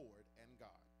Lord and God.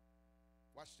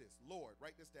 Watch this. Lord,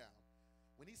 write this down.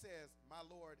 When he says, my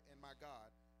Lord and my God,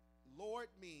 Lord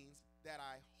means that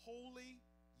I wholly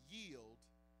yield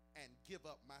and give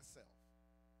up myself.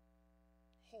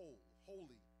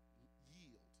 Wholly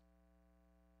yield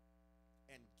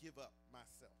and give up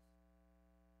myself.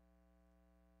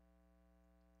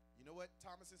 You know what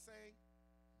Thomas is saying?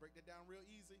 Break that down real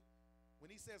easy. When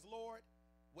he says Lord,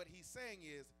 what he's saying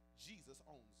is Jesus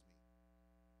owns me.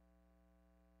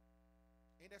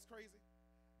 Ain't that crazy?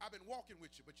 I've been walking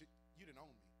with you, but you didn't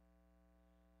own me.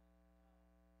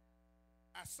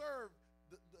 I served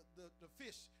the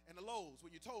fish and the loaves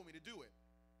when you told me to do it,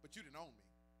 but you didn't own me.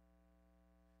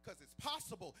 Because it's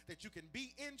possible that you can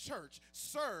be in church,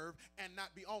 serve, and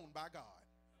not be owned by God.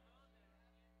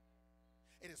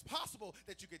 It is possible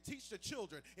that you could teach the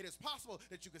children. It is possible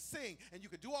that you could sing and you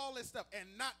could do all this stuff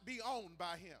and not be owned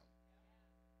by him.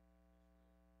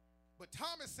 But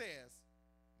Thomas says,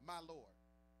 my Lord,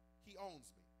 he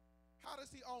owns me. How does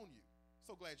he own you?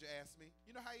 So glad you asked me.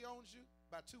 You know how he owns you?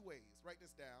 By two ways. Write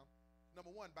this down. Number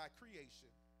one, by creation.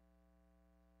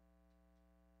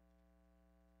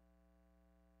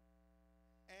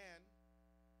 And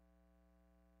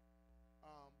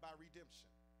by redemption.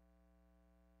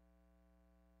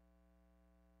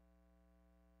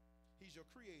 He's your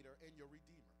creator and your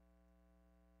redeemer.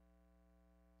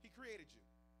 He created you.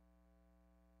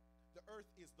 The earth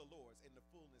is the Lord's and the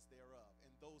fullness thereof,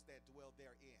 and those that dwell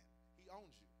therein. He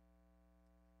owns you.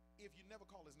 If you never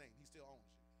call his name, he still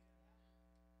owns you.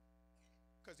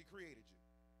 Because he created you.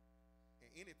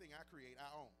 And anything I create, I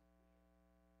own.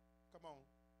 Come on.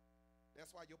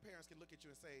 That's why your parents can look at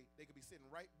you and say, they could be sitting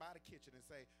right by the kitchen and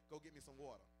say, go get me some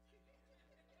water.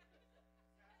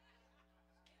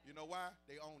 You know why?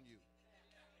 They own you.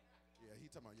 Yeah, he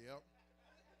talking about, yep.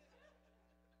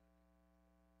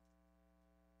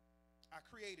 I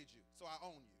created you, so I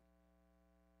own you.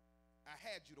 I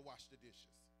had you to wash the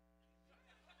dishes.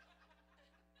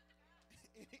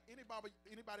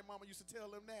 Anybody mama used to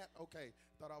tell them that? Okay,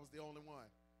 thought I was the only one.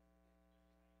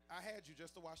 I had you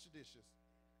just to wash the dishes.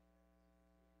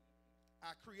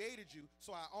 I created you,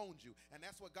 so I owned you. And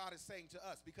that's what God is saying to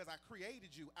us. Because I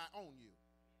created you, I own you.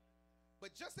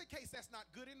 But just in case that's not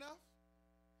good enough,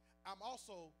 I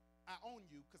own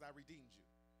you because I redeemed you.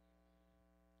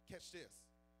 Catch this.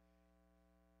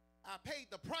 I paid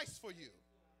the price for you.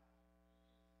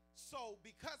 So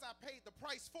because I paid the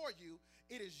price for you,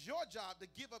 it is your job to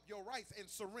give up your rights and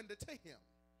surrender to him.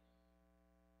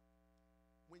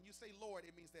 When you say Lord,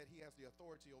 it means that he has the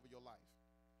authority over your life.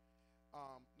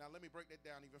 Now let me break that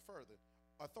down even further.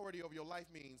 Authority over your life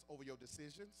means over your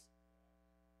decisions,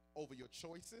 over your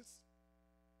choices,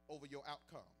 over your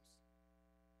outcomes.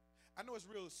 I know it's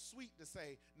real sweet to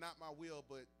say, not my will,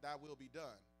 but thy will be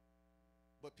done.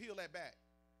 But peel that back.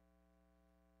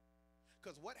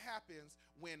 Because what happens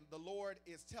when the Lord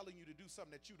is telling you to do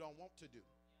something that you don't want to do?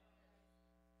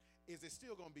 Is it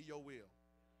still going to be your will?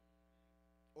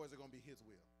 Or is it going to be his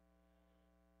will?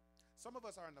 Some of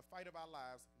us are in the fight of our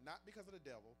lives, not because of the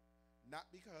devil, not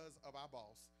because of our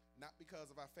boss, not because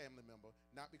of our family member,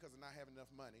 not because of not having enough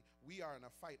money. We are in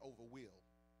a fight over will.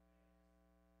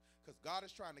 Because God is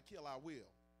trying to kill our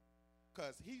will.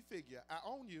 Because he figure, I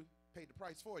own you, paid the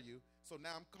price for you, so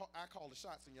now I call the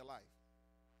shots in your life.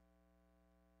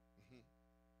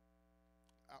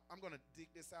 I'm going to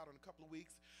dig this out in a couple of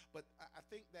weeks, but I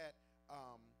think that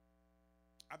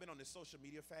I've been on this social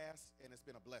media fast, and it's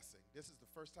been a blessing. This is the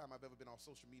first time I've ever been on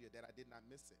social media that I did not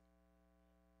miss it.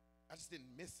 I just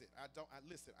didn't miss it. I don't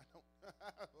miss it. I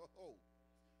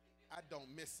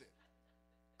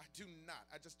do not.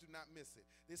 I just do not miss it.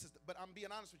 But I'm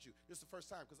being honest with you. This is the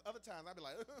first time, because other times I'd be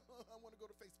like, I want to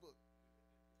go to Facebook.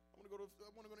 I want to go to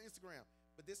Instagram.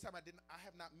 But this time I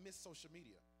have not missed social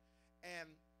media.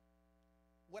 And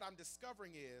what I'm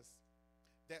discovering is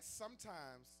that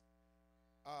sometimes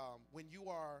when you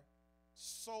are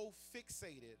so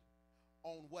fixated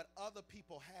on what other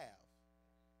people have,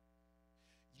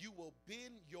 you will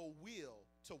bend your will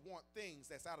to want things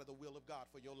that's out of the will of God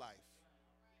for your life.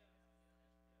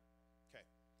 Okay.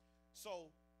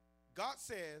 So God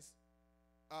says,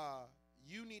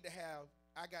 you need to have,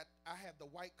 I have the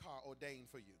white car ordained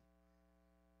for you.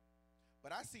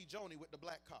 But I see Joni with the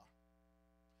black car.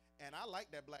 And I like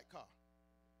that black car.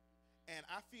 And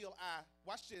I feel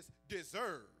watch this,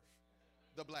 deserve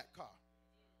the black car.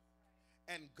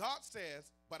 And God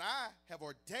says, but I have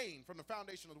ordained from the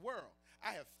foundation of the world,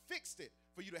 I have fixed it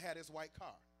for you to have this white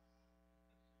car.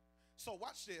 So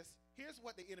watch this. Here's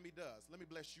what the enemy does. Let me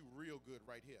bless you real good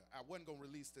right here. I wasn't going to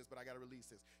release this, but I got to release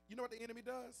this. You know what the enemy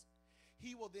does?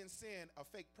 He will then send a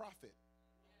fake prophet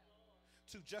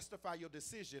to justify your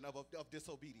decision of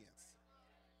disobedience.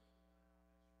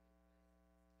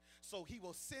 So he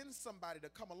will send somebody to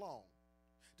come along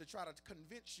to try to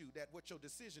convince you that what your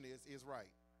decision is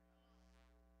right.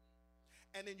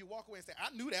 And then you walk away and say,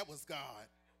 I knew that was God.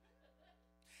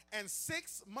 And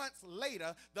 6 months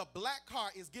later, the black car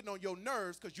is getting on your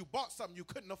nerves because you bought something you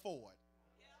couldn't afford.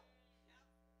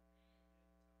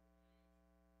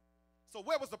 So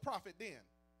where was the prophet then?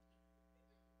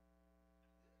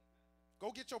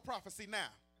 Go get your prophecy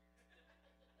now.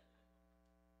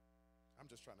 I'm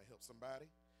just trying to help somebody.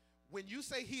 When you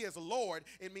say he is Lord,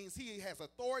 it means he has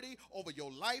authority over your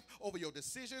life, over your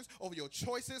decisions, over your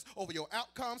choices, over your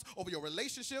outcomes, over your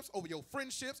relationships, over your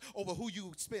friendships, over who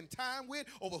you spend time with,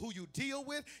 over who you deal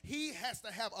with. He has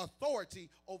to have authority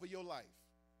over your life.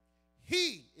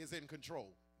 He is in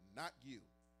control, not you.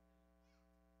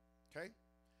 Okay?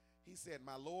 He said,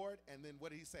 my Lord, and then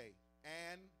what did he say?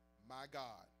 And my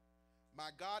God. My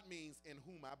God means in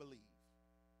whom I believe.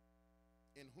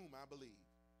 In whom I believe.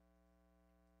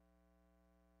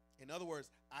 In other words,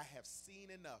 I have seen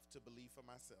enough to believe for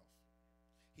myself.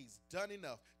 He's done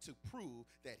enough to prove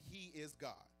that he is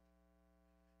God.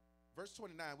 Verse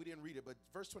 29, we didn't read it, but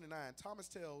verse 29,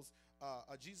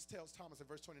 Jesus tells Thomas in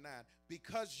verse 29,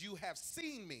 because you have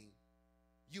seen me,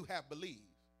 you have believed.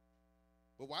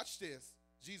 But watch this.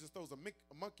 Jesus throws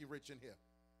a monkey wrench in here.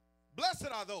 Blessed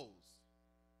are those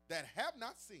that have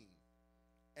not seen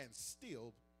and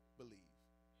still believe.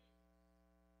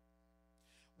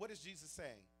 What is Jesus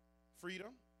saying?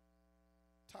 Freedom,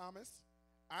 Thomas,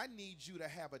 I need you to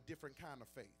have a different kind of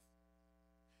faith.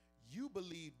 You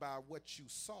believe by what you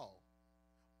saw,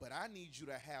 but I need you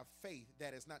to have faith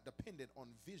that is not dependent on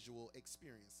visual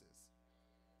experiences.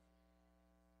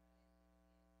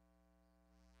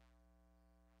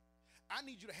 I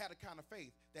need you to have the kind of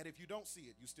faith that if you don't see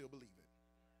it, you still believe it.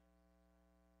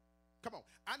 Come on.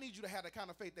 I need you to have the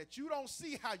kind of faith that you don't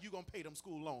see how you're going to pay them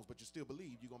school loans, but you still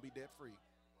believe you're going to be debt free.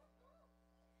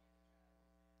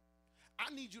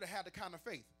 I need you to have the kind of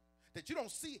faith that you don't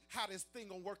see how this thing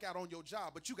going to work out on your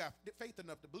job, but you got faith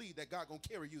enough to believe that God going to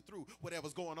carry you through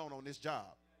whatever's going on this job.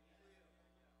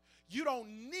 You don't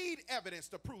need evidence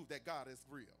to prove that God is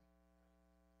real.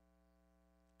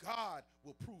 God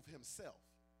will prove himself.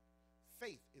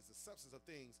 Faith is the substance of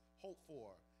things hoped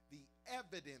for, the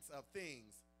evidence of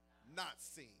things not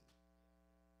seen.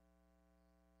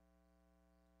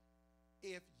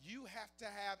 If you have to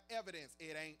have evidence,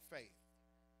 it ain't faith.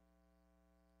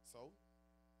 So,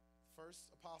 first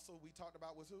apostle we talked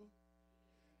about was who?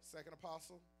 Second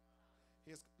apostle.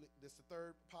 This is the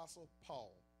third apostle,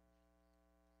 Paul.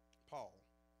 Paul.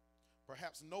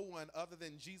 Perhaps no one other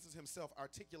than Jesus himself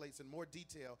articulates in more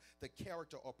detail the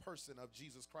character or person of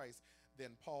Jesus Christ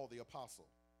than Paul the apostle.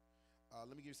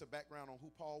 Let me give you some background on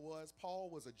who Paul was. Paul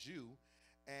was a Jew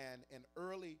and an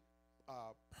early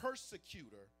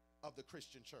persecutor of the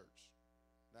Christian church.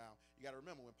 Now, you got to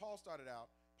remember, when Paul started out,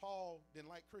 Paul didn't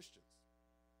like Christians.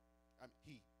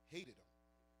 He hated them.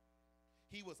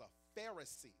 He was a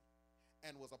Pharisee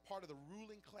and was a part of the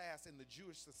ruling class in the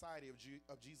Jewish society of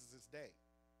Jesus' day.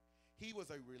 He was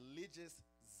a religious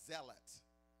zealot.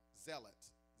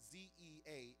 Zealot.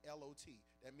 Z-E-A-L-O-T.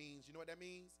 That means, you know what that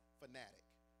means? Fanatic.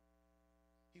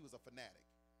 He was a fanatic.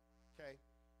 Okay?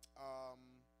 I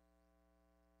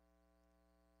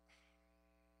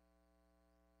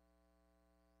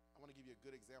want to give you a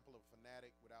good example of a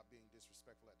fanatic without being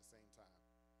disrespectful at the same time.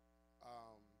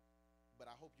 But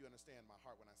I hope you understand my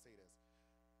heart when I say this.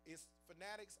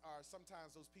 Fanatics are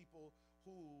sometimes those people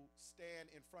who stand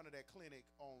in front of that clinic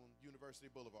on University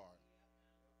Boulevard.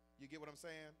 You get what I'm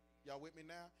saying? Y'all with me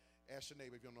now? Ask your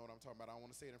neighbor if you don't know what I'm talking about. I don't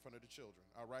want to say it in front of the children,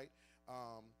 all right?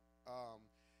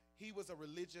 He was a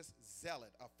religious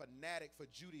zealot, a fanatic for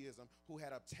Judaism who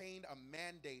had obtained a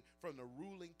mandate from the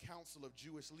ruling council of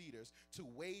Jewish leaders to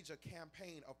wage a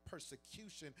campaign of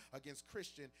persecution against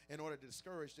Christians in order to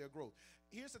discourage their growth.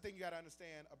 Here's the thing you got to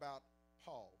understand about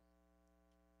Paul.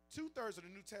 2/3 of the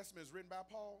New Testament is written by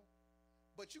Paul,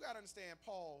 but you got to understand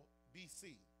Paul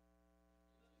BC.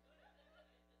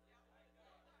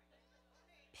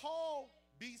 Paul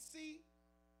BC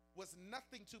was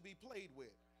nothing to be played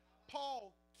with.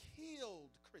 Paul killed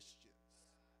Christians.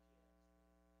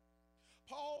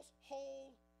 Paul's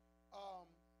whole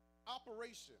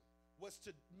operation was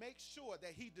to make sure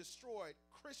that he destroyed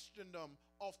Christendom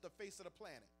off the face of the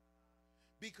planet,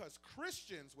 because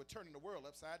Christians were turning the world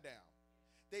upside down.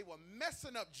 They were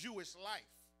messing up Jewish life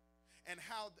and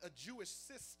how Jewish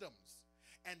systems.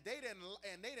 and they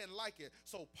didn't like it.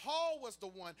 So Paul was the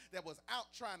one that was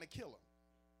out trying to kill him.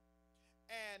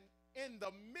 And in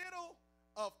the middle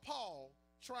of Paul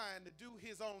trying to do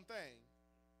his own thing,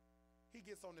 he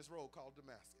gets on this road called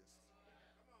Damascus.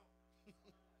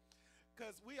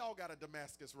 Because we all got a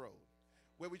Damascus road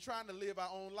where we're trying to live our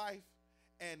own life,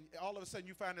 and all of a sudden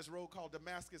you find this road called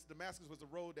Damascus. Damascus was the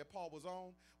road that Paul was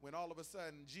on when all of a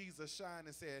sudden Jesus shined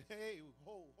and said, hey,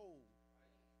 ho,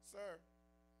 sir,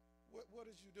 what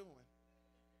is you doing?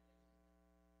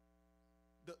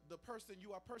 The person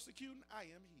you are persecuting, I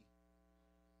am he.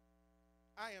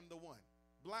 I am the one.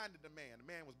 Blinded the man.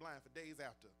 The man was blind for days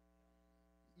after.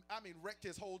 Wrecked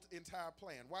his whole entire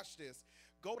plan. Watch this.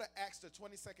 Go to Acts, the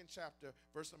 22nd chapter,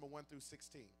 verse number 1 through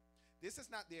 16. This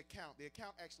is not the account. The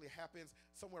account actually happens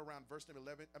somewhere around verse number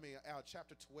 11.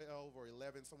 Chapter 12 or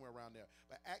 11, somewhere around there.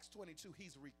 But Acts 22,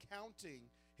 he's recounting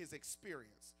his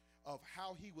experience of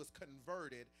how he was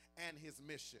converted and his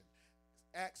mission.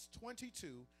 Acts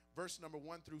 22, verse number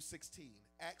 1 through 16.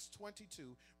 Acts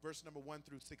 22, verse number 1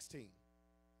 through 16.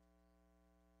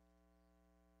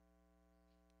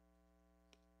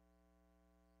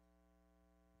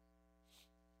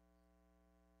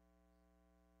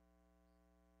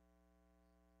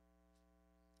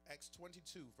 Acts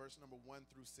 22, verse number 1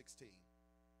 through 16.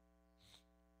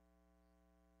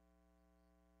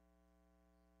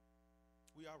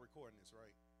 We are recording this,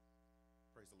 right?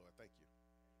 Praise the Lord. Thank you.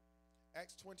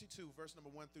 Acts 22, verse number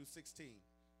 1 through 16.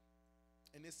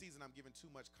 In this season, I'm giving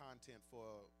too much content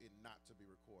for it not to be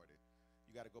recorded.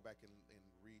 You got to go back and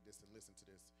read this and listen to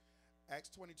this.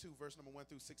 Acts 22, verse number 1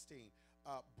 through 16.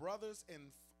 Brothers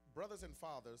and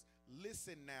fathers,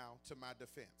 listen now to my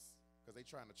defense, because they're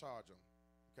trying to charge them.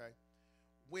 Okay.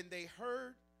 When they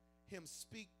heard him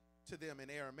speak to them in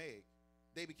Aramaic,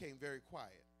 they became very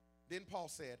quiet. Then Paul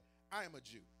said, I am a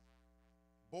Jew,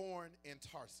 born in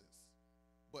Tarsus,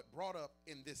 but brought up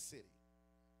in this city.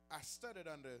 I studied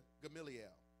under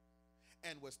Gamaliel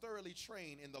and was thoroughly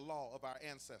trained in the law of our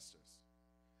ancestors.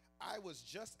 I was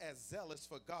just as zealous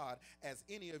for God as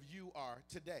any of you are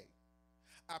today.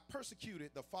 I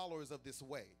persecuted the followers of this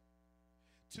way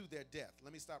to their death.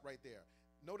 Let me stop right there.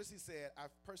 Notice he said, I've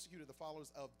persecuted the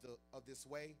followers of this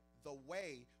way. The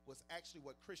way was actually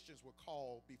what Christians were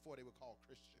called before they were called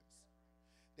Christians.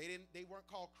 They weren't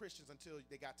called Christians until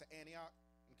they got to Antioch,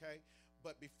 okay?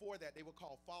 But before that, they were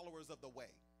called followers of the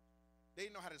way. They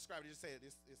didn't know how to describe it. They just said,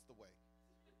 it's the way.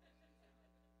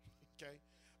 Okay?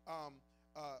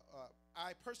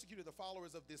 I persecuted the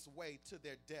followers of this way to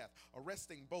their death,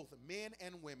 arresting both men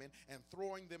and women and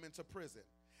throwing them into prison.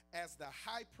 As the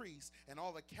high priest and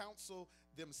all the council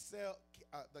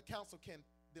can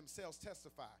themselves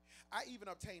testify. I even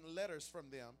obtained letters from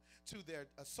them to their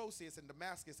associates in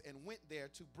Damascus and went there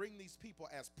to bring these people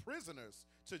as prisoners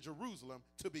to Jerusalem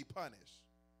to be punished.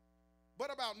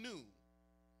 But about noon,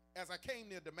 as I came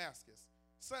near Damascus,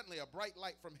 suddenly a bright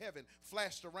light from heaven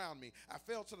flashed around me. I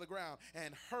fell to the ground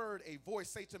and heard a voice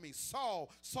say to me,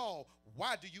 Saul, Saul,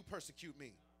 why do you persecute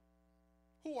me?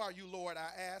 Who are you, Lord? I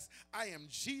asked. I am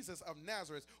Jesus of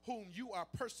Nazareth, whom you are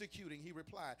persecuting, he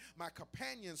replied. My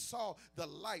companions saw the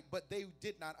light, but they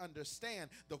did not understand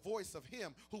the voice of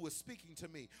him who was speaking to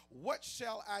me. What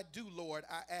shall I do, Lord?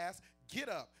 I asked. Get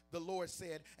up, the Lord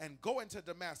said, and go into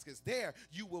Damascus. There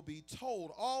you will be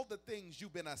told all the things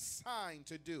you've been assigned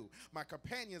to do. My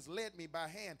companions led me by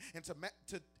hand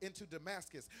into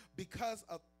Damascus because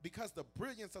the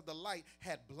brilliance of the light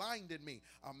had blinded me.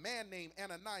 A man named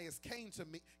Ananias came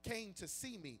to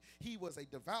see me. He was a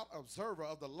devout observer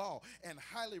of the law and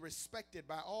highly respected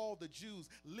by all the Jews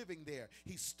living there.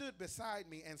 He stood beside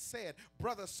me and said,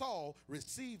 Brother Saul,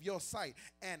 receive your sight.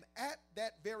 And at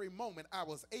that very moment, I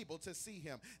was able to see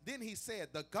him. Then he said,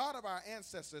 the God of our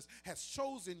ancestors has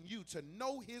chosen you to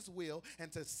know his will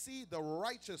and to see the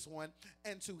righteous one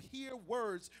and to hear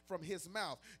words from his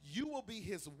mouth. You will be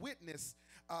his witness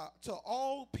to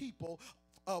all people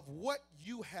of what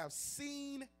you have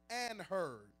seen and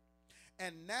heard.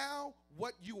 And now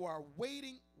what you are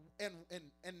waiting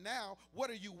and now what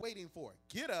are you waiting for?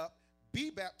 Get up, be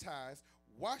baptized,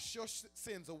 wash your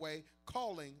sins away,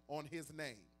 calling on his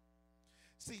name.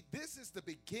 See, this is the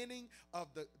beginning of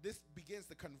this begins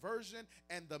the conversion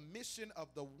and the mission of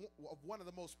one of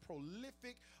the most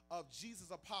prolific of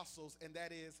Jesus' apostles, and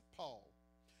that is Paul.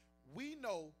 We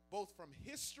know both from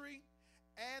history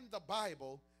and the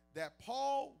Bible that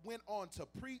Paul went on to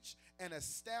preach and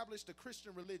establish the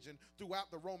Christian religion throughout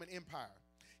the Roman Empire.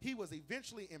 He was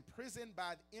eventually imprisoned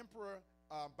by the emperor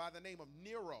by the name of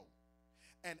Nero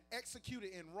and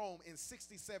executed in Rome in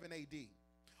 67 AD.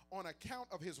 On account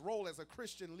of his role as a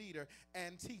Christian leader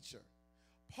and teacher.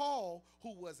 Paul,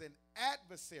 who was an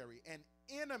adversary, an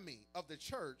enemy of the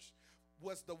church,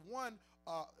 was the one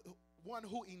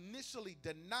who initially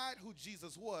denied who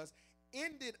Jesus was,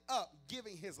 ended up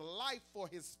giving his life for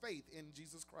his faith in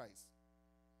Jesus Christ.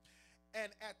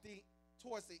 And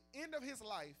towards the end of his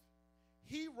life,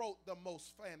 he wrote the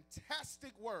most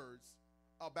fantastic words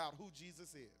about who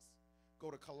Jesus is.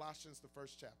 Go to Colossians, the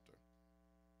first chapter.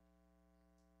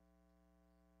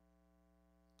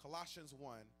 Colossians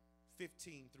 1,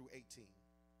 15 through 18.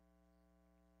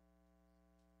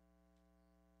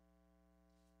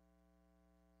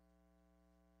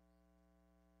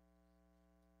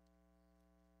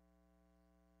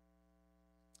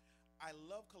 I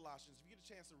love Colossians. If you get a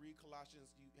chance to read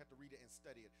Colossians, you have to read it and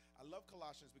study it. I love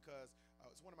Colossians because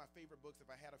it's one of my favorite books. If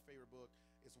I had a favorite book,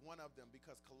 it's one of them,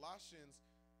 because Colossians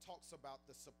talks about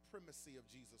the supremacy of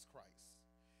Jesus Christ.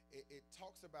 It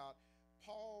talks about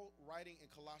Paul writing in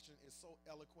Colossians is so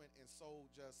eloquent and so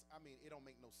just, I mean, it don't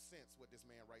make no sense what this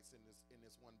man writes in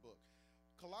this one book.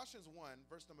 Colossians 1,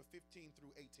 verse number 15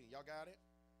 through 18. Y'all got it?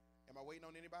 Am I waiting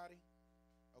on anybody?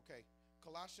 Okay.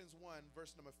 Colossians 1,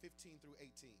 verse number 15 through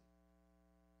 18.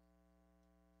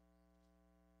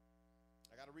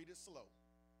 I got to read it slow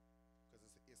because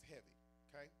it's heavy,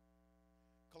 okay?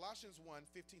 Colossians 1,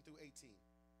 15 through 18.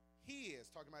 He is,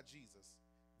 talking about Jesus,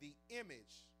 the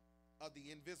image of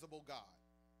the invisible God,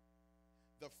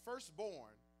 the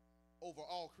firstborn over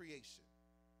all creation.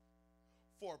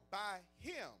 For by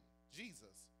him,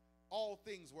 Jesus, all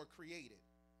things were created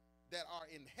that are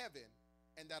in heaven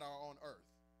and that are on earth,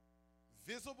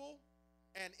 visible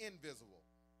and invisible,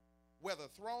 whether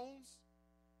thrones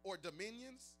or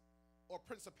dominions or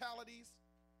principalities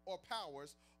or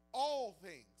powers, all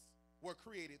things were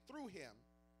created through him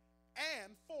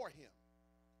and for him.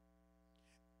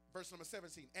 Verse number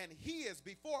 17, and he is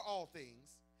before all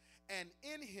things, and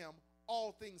in him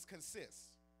all things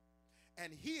consist.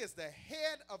 And he is the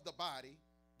head of the body,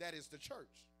 that is the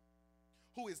church,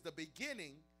 who is the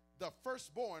beginning, the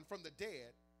firstborn from the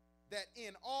dead, that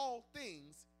in all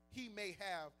things he may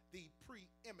have the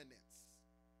preeminence.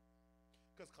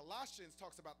 Because Colossians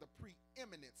talks about the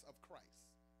preeminence of Christ,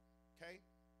 okay?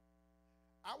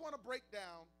 I want to break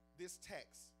down this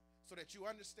text so that you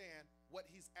understand what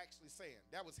he's actually saying.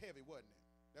 That was heavy, wasn't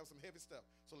it? That was some heavy stuff.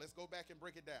 So let's go back and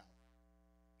break it down.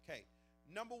 Okay.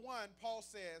 Number one, Paul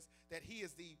says that he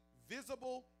is the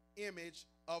visible image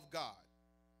of God.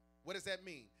 What does that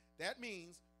mean? That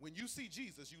means when you see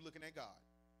Jesus, you're looking at God.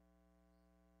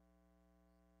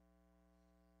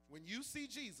 When you see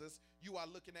Jesus, you are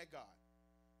looking at God.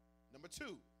 Number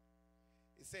two,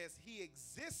 it says he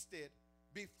existed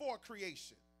before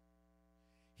creation.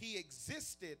 He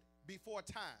existed before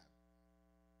time,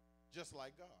 just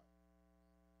like God.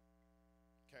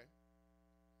 Okay.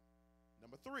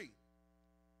 Number three,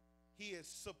 he is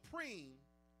supreme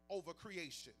over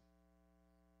creation.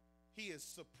 He is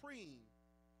supreme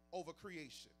over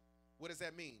creation. What does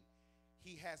that mean?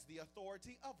 He has the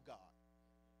authority of God.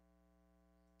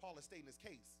 Paul is stating his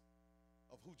case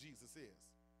of who Jesus is.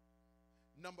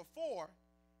 Number four,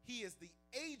 he is the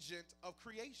agent of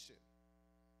creation.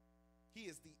 He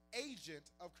is the agent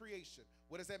of creation.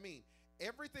 What does that mean?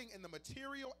 Everything in the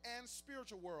material and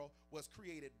spiritual world was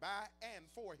created by and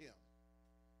for him.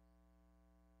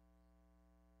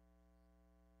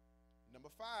 Number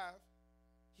five,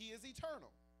 he is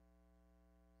eternal.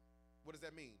 What does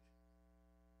that mean?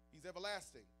 He's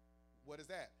everlasting. What is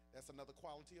that? That's another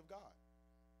quality of God.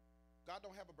 God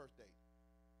don't have a birthday.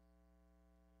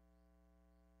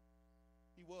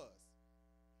 He was.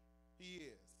 He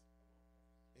is.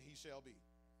 And he shall be.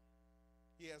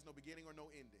 He has no beginning or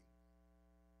no ending.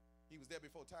 He was there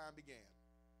before time began.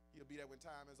 He'll be there when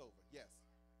time is over. Yes.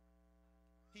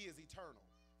 He is eternal.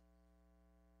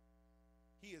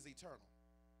 He is eternal.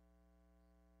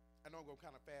 I know I'm going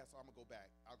kind of fast, so I'm going to go back.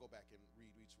 I'll go back and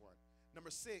read each one. Number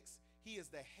six, he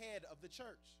is the head of the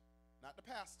church. Not the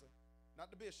pastor, not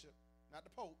the bishop, not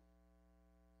the pope.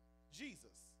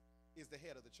 Jesus is the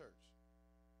head of the church.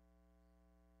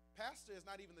 Pastor is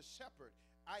not even the shepherd.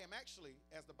 I am actually,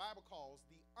 as the Bible calls,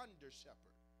 the under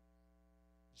shepherd.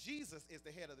 Jesus is the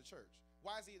head of the church.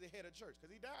 Why is he the head of the church? Because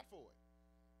he died for it.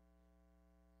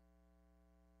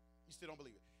 You still don't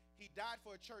believe it. He died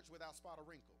for a church without spot or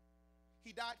wrinkle.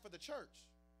 He died for the church.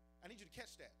 I need you to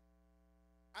catch that.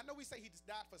 I know we say he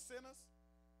died for sinners,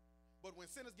 but when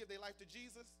sinners give their life to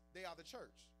Jesus, they are the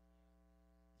church.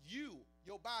 You,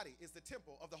 your body, is the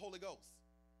temple of the Holy Ghost.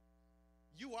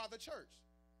 You are the church.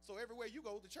 So everywhere you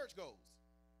go, the church goes.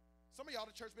 Some of y'all,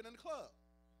 the church been in the club.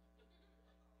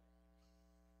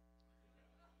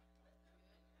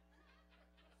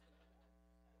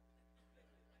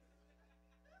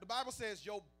 The Bible says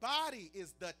your body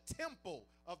is the temple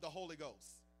of the Holy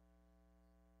Ghost.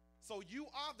 So you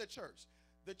are the church.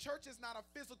 The church is not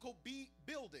a physical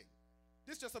building.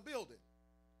 This is just a building.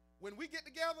 When we get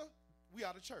together, we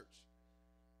are the church.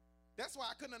 That's why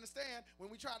I couldn't understand when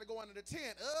we tried to go under the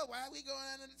tent. Why are we going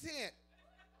under the tent?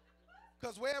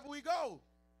 Because wherever we go,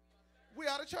 we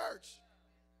are the church.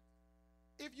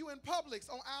 If you in Publix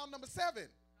on aisle number 7,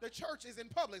 the church is in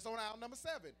Publix on aisle number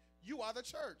 7. You are the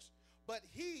church. But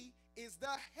he is the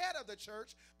head of the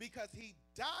church because he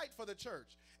died for the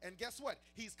church. And guess what?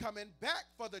 He's coming back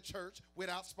for the church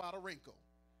without spot or wrinkle.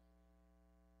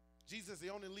 Jesus is the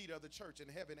only leader of the church in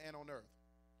heaven and on earth.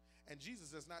 And Jesus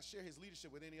does not share his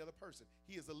leadership with any other person.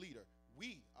 He is a leader.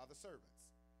 We are the servants.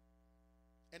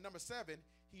 And number 7,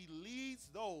 he leads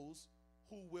those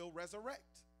who will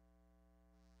resurrect.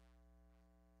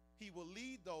 He will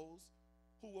lead those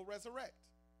who will resurrect.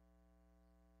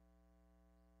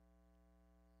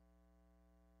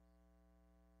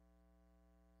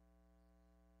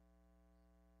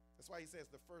 That's why he says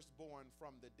the firstborn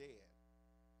from the dead.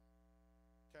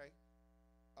 Okay?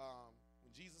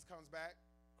 When Jesus comes back,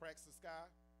 cracks the sky,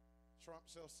 trump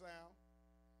shall sound,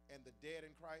 and the dead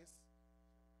in Christ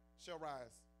shall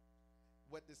rise.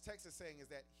 What this text is saying is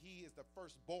that he is the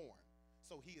firstborn.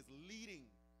 So he is leading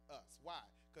us. Why?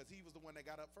 Because he was the one that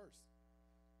got up first.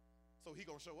 So he's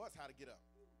going to show us how to get up.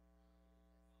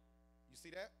 You see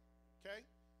that? Okay?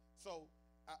 So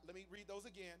let me read those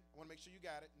again. I want to make sure you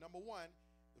got it. Number 1,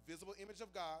 the visible image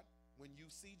of God. When you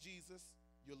see Jesus,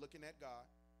 you're looking at God.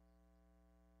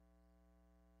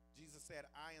 Jesus said,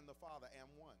 I and the Father am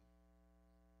one.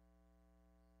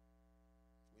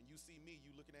 When you see me,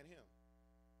 you're looking at him.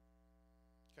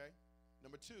 Okay?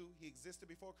 Number 2, he existed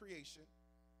before creation.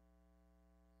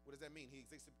 What does that mean? He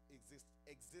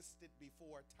existed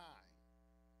before time.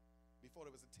 Before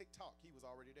there was a tick-tock, he was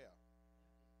already there.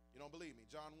 You don't believe me?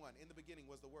 John 1, in the beginning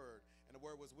was the Word, and the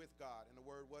Word was with God, and the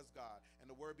Word was God, and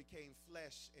the Word became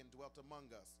flesh and dwelt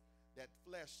among us. That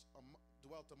flesh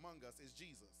dwelt among us is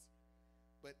Jesus.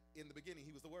 But in the beginning,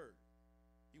 he was the Word.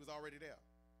 He was already there.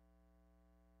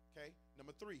 Okay?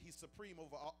 Number 3, he's supreme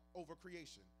over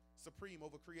creation. Supreme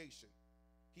over creation.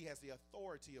 He has the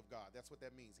authority of God. That's what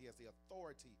that means. He has the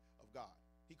authority of God.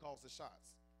 He calls the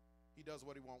shots. He does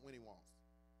what he wants when he wants.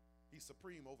 He's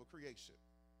supreme over creation.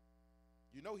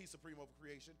 You know he's supreme over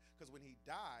creation because when he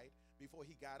died, before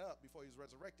he got up, before he was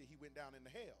resurrected, he went down into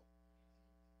hell.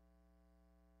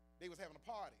 They was having a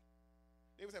party.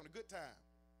 They was having a good time.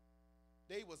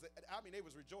 They was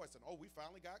rejoicing. Oh, we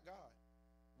finally got God.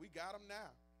 We got him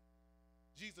now.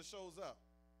 Jesus shows up.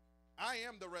 I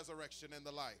am the resurrection and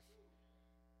the life.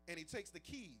 And he takes the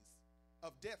keys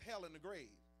of death, hell, and the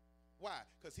grave. Why?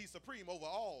 Because he's supreme over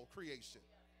all creation.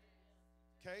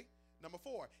 Okay? Number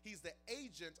 4, he's the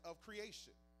agent of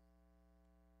creation.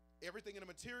 Everything in the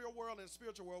material world and the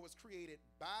spiritual world was created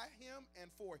by him and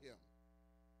for him.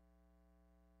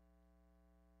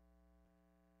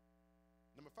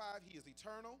 Number 5, he is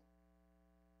eternal.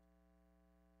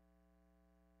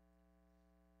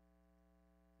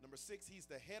 Number 6, he's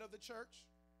the head of the church.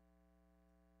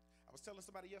 I was telling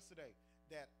somebody yesterday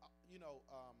that,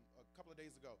 a couple of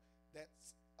days ago, that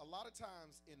a lot of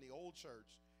times in the old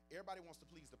church, everybody wants to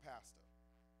please the pastor.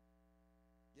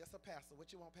 Yes, sir, pastor.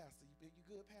 What you want, pastor? You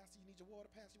good, pastor? You need your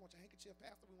water, pastor? You want your handkerchief,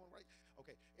 pastor? We want to write.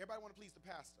 Okay, everybody want to please the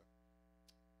pastor.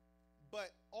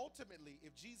 But ultimately,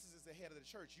 if Jesus is the head of the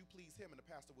church, you please him and the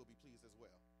pastor will be pleased as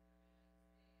well.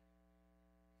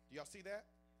 Do y'all see that?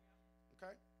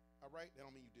 Okay? All right? That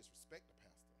don't mean you disrespect the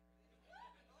pastor.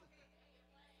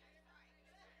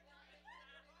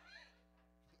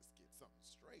 Let's get something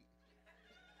straight.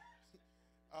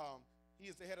 He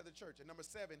is the head of the church. And number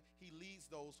 7, he leads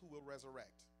those who will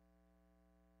resurrect.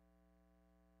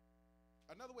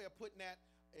 Another way of putting that,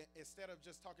 instead of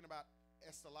just talking about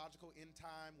eschatological end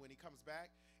time when he comes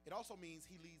back, it also means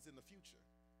he leads in the future.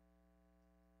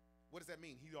 What does that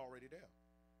mean? He already there.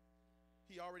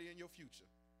 He already in your future.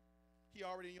 He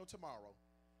already in your tomorrow.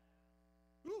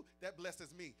 Ooh, that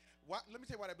blesses me. Why, let me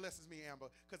tell you why that blesses me, Amber.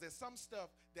 Because there's some stuff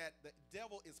that the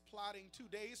devil is plotting 2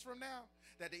 days from now,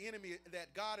 that the enemy,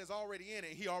 that God is already in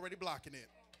it. He already blocking it.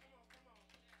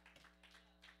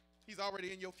 He's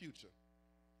already in your future.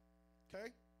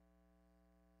 Okay?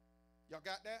 Y'all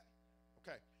got that?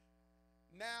 Okay.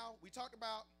 Now, we talked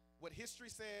about what history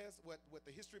says, what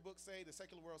the history books say, the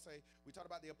secular world say. We talked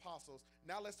about the apostles.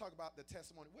 Now let's talk about the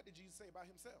testimony. What did Jesus say about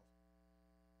himself?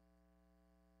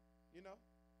 You know?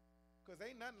 Because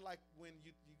ain't nothing like when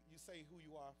you say who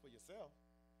you are for yourself.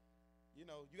 You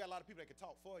know, you got a lot of people that can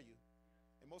talk for you.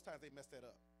 And most times they mess that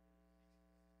up.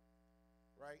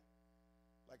 Right?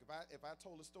 Like if I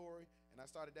told a story And I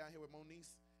started down here with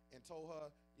Moniece and told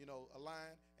her, you know, a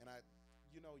line. And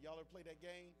y'all ever play that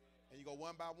game? And you go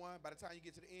one by one. By the time you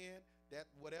get to the end, that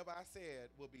whatever I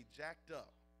said will be jacked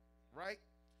up, right?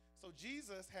 So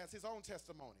Jesus has his own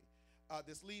testimony.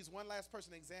 This leaves one last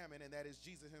person to examine, and that is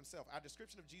Jesus himself. Our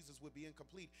description of Jesus would be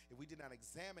incomplete if we did not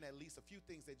examine at least a few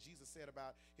things that Jesus said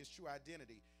about his true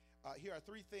identity. Here are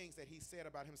 3 things that he said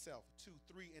about himself to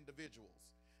 3 individuals.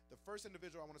 The first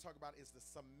individual I want to talk about is the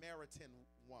Samaritan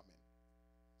woman.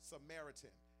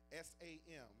 Samaritan,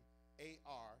 S-A-M-A-R-I-T-A-N,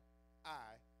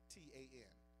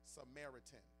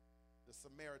 Samaritan, the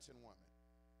Samaritan woman.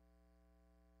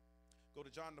 Go to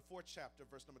John, the 4th chapter,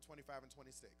 verse number 25 and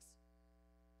 26.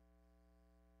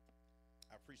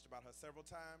 I've preached about her several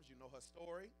times. You know her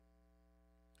story.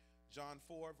 John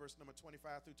 4, verse number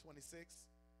 25 through 26.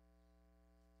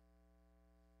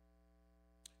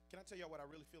 Can I tell y'all what I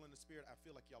really feel in the spirit? I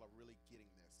feel like y'all are really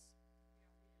getting this.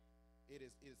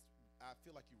 I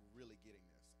feel like you're really getting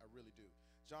this. I really do.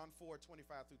 John 4,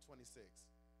 25 through 26.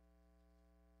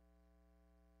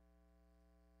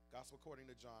 Gospel according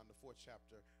to John, the 4th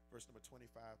chapter, verse number 25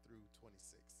 through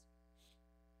 26.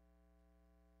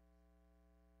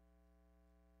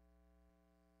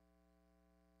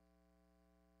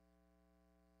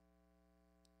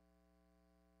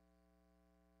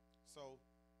 So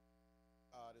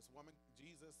this woman,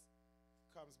 Jesus,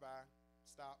 comes by,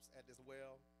 stops at this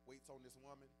well, waits on this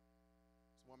woman.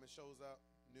 This woman shows up,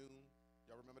 noon,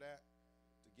 y'all remember that?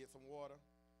 To get some water,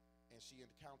 and she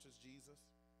encounters Jesus.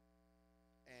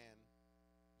 And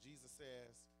Jesus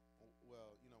says,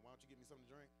 well, you know, why don't you give me something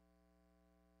to drink?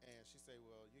 And she say,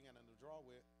 well, you ain't got nothing to draw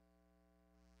with.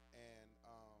 And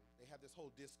they have this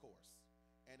whole discourse.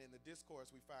 And in the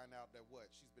discourse, we find out that what?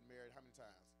 She's been married how many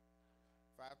times?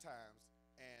 5 times.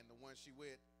 And the one she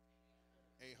with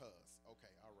ain't hers. Okay,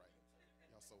 all right.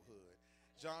 Y'all so hood.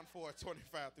 John 4,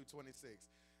 25 through 26.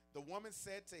 The woman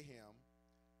said to him,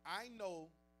 I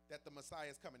know that the Messiah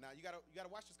is coming. Now, you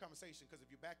gotta watch this conversation, because if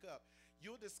you back up,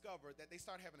 you'll discover that they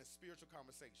start having a spiritual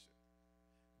conversation.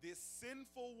 This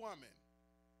sinful woman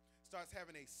starts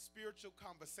having a spiritual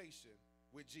conversation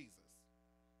with Jesus.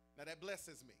 Now, that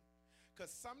blesses me, because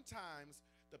sometimes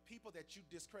the people that you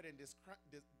discredit and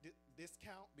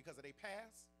discount because of their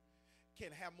past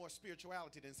can have more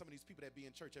spirituality than some of these people that be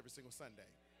in church every single Sunday.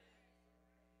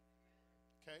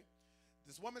 Okay?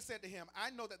 This woman said to him,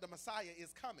 I know that the Messiah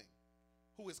is coming,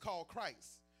 who is called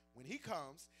Christ. When he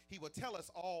comes, he will tell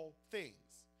us all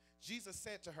things. Jesus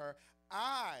said to her,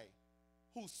 I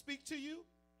who speak to you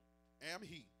am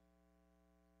he.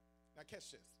 Now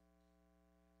catch this.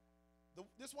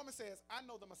 This woman says, I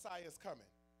know the Messiah is coming.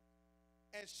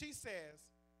 And she says,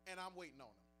 and I'm waiting on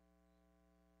him.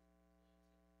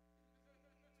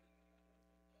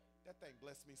 That thing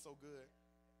blessed me so good.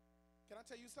 Can I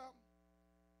tell you something?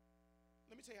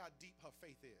 Let me tell you how deep her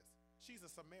faith is. She's a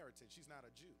Samaritan. She's not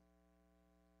a Jew.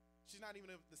 She's not even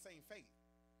of the same faith.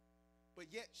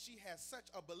 But yet she has such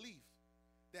a belief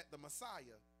that the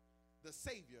Messiah, the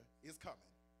Savior, is coming.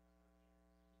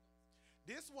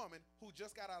 This woman who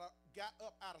just got up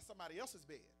out of somebody else's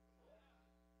bed,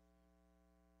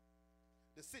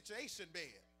 the situation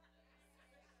bed.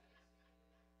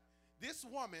 This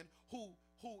woman who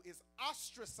is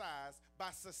ostracized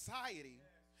by society,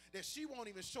 that she won't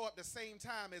even show up the same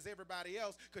time as everybody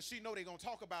else because she know they're going to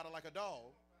talk about her like a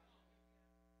dog.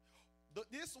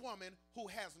 This woman who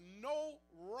has no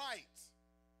right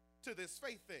to this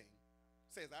faith thing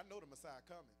says, I know the Messiah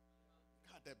coming.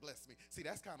 God, that blessed me. See,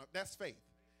 that's faith.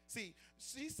 See,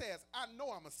 she says, I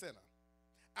know I'm a sinner.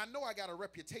 I know I got a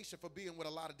reputation for being with a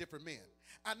lot of different men.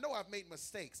 I know I've made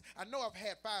mistakes. I know I've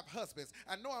had 5 husbands.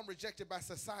 I know I'm rejected by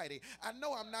society. I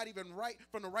know I'm not even right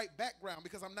from the right background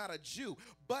because I'm not a Jew.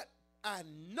 But I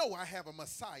know I have a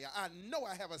Messiah. I know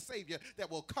I have a Savior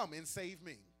that will come and save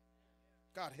me.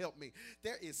 God help me.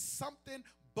 There is something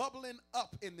bubbling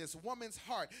up in this woman's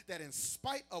heart that in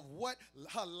spite of what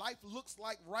her life looks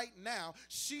like right now,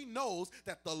 she knows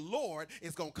that the Lord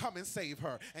is going to come and save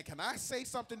her. And can I say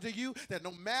something to you, that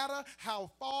no matter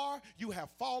how far you have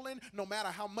fallen, no matter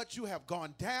how much you have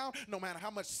gone down, no matter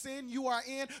how much sin you are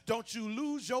in, don't you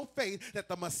lose your faith that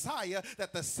the Messiah,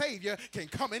 that the Savior can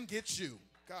come and get you.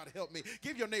 God help me.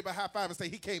 Give your neighbor a high five and say,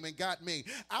 he came and got me.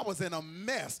 I was in a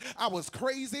mess. I was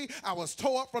crazy. I was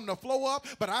tore up from the floor up,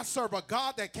 but I serve a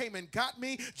God that came and got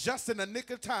me just in the nick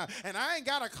of time. And I ain't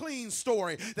got a clean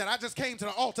story that I just came to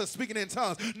the altar speaking in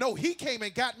tongues. No, he came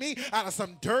and got me out of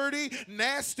some dirty,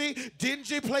 nasty,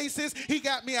 dingy places. He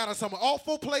got me out of some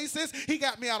awful places. He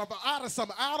got me out of some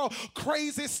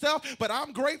crazy stuff. But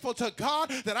I'm grateful to God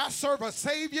that I serve a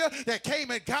Savior that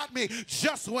came and got me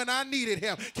just when I needed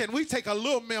him. Can we take a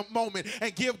little moment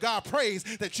and give God praise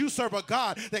that you serve a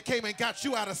God that came and got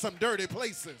you out of some dirty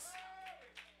places.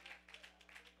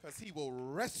 Because he will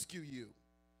rescue you.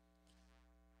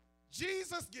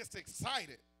 Jesus gets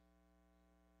excited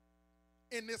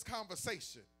in this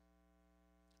conversation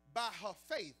by her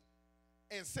faith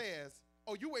and says,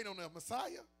 oh, you wait on the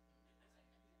Messiah?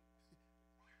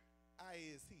 I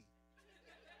is he.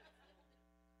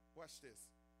 Watch this.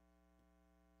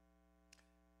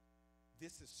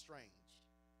 This is strange.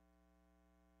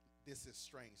 This is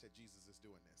strange that Jesus is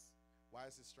doing this. Why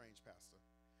is this strange, Pastor?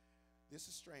 This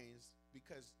is strange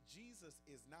because Jesus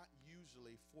is not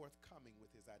usually forthcoming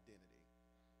with his identity.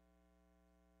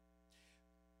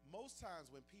 Most times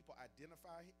when people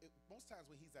identify, most times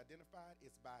when he's identified,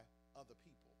 it's by other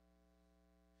people.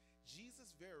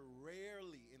 Jesus very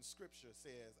rarely in Scripture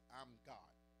says, I'm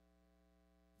God.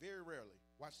 Very rarely.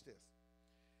 Watch this.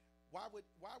 Why would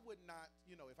not,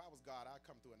 if I was God, I'd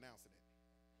come through announcing it.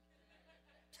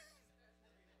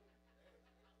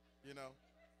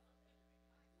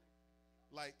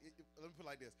 Like, let me put it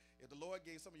like this. If the Lord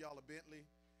gave some of y'all a Bentley,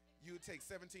 you would take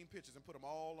 17 pictures and put them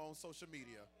all on social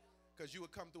media because you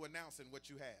would come through announcing what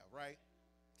you have, right?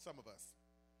 Some of us.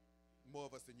 More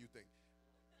of us than you think.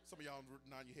 Some of y'all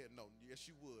nod your head, no. Yes,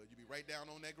 you would. You'd be right down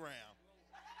on that ground.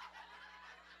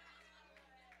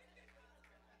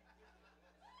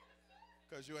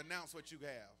 Because you announce what you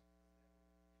have.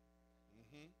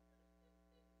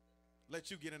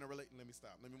 Let you get in a relationship. Let me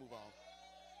stop. Let me move on.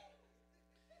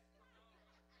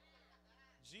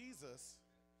 Jesus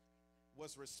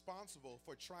was responsible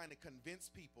for trying to convince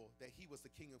people that he was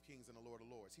the King of Kings and the Lord of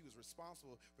Lords. He was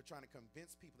responsible for trying to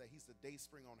convince people that he's the day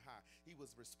spring on high. He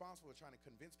was responsible for trying to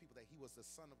convince people that he was the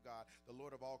Son of God, the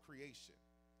Lord of all creation.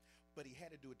 But he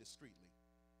had to do it discreetly.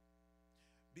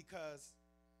 Because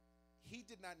he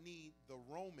did not need the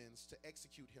Romans to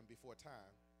execute him before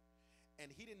time.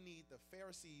 And he didn't need the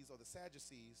Pharisees or the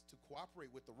Sadducees to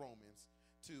cooperate with the Romans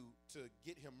to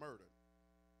get him murdered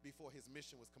before his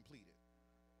mission was completed.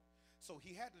 So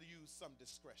he had to use some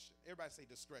discretion. Everybody say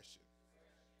discretion.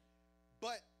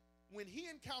 But when he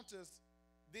encounters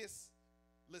this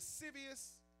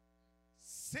lascivious,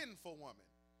 sinful woman,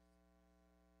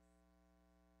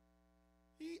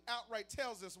 he outright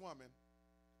tells this woman,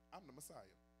 I'm the Messiah.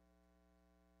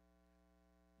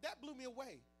 That blew me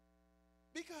away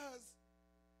because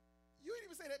you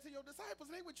didn't even say that to your disciples,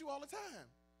 and they with you all the time.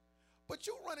 But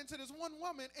you run into this one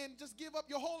woman and just give up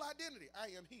your whole identity.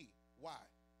 I am he. Why?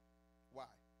 Why?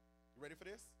 You ready for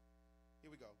this?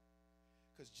 Here we go.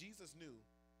 Because Jesus knew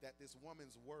that this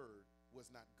woman's word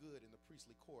was not good in the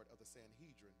priestly court of the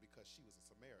Sanhedrin because she was a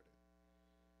Samaritan.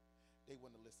 They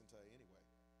wouldn't have listened to her anyway.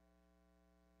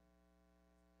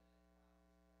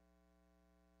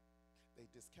 They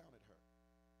discounted her.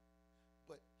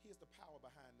 But here's the power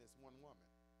behind this one woman.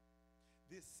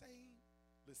 This same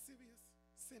lascivious,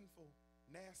 sinful,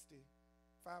 nasty,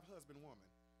 five-husband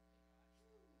woman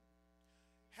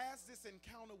has this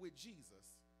encounter with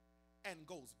Jesus and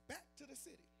goes back to the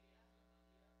city.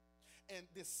 And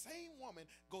this same woman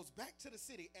goes back to the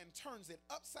city and turns it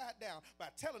upside down by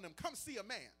telling them, come see a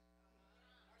man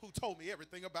who told me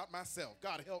everything about myself.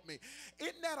 God help me.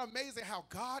 Isn't that amazing how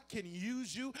God can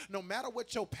use you no matter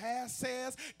what your past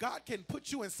says? God can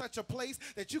put you in such a place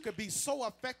that you can be so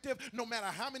effective no matter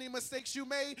how many mistakes you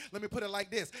made. Let me put it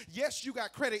like this. Yes, you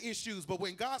got credit issues, but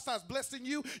when God starts blessing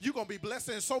you, you're going to be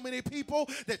blessing so many people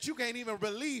that you can't even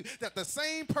believe that the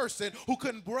same person who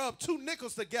couldn't rub two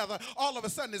nickels together all of a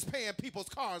sudden is paying people's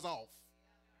cars off.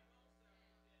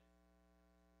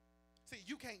 See,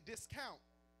 you can't discount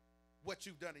what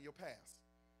you've done in your past.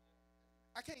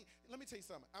 Let me tell you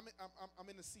something. I'm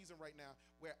in a season right now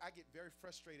where I get very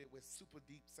frustrated with super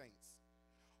deep saints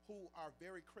who are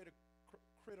very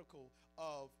critical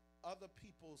of other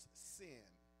people's sin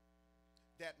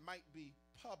that might be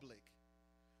public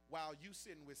while you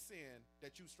sitting with sin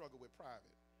that you struggle with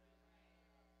private.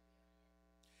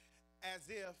 As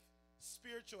if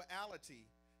spirituality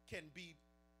can be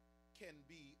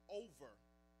over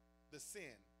the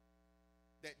sin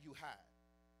that you hide.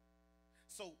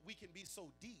 So we can be so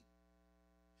deep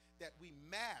that we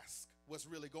mask what's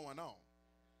really going on.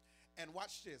 And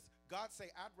watch this. God say,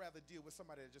 I'd rather deal with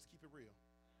somebody that just keep it real.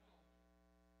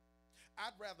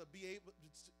 I'd rather be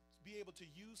able to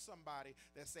use somebody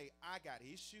that say, I got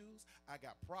issues, I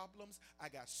got problems, I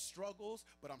got struggles,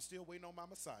 but I'm still waiting on my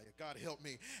Messiah. God help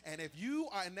me. And if you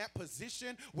are in that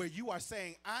position where you are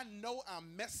saying, I know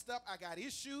I'm messed up, I got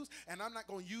issues, and I'm not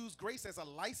going to use grace as a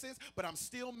license, but I'm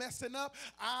still messing up,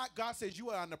 God says you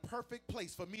are in the perfect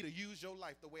place for me to use your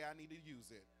life the way I need to use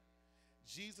it.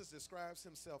 Jesus describes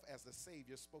himself as the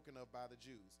Savior spoken of by the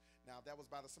Jews. Now, that was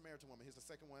by the Samaritan woman. Here's the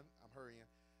second one. I'm hurrying.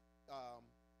 Um,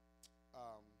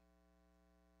 um,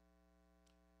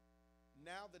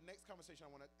 Now, the next conversation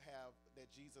I want to have that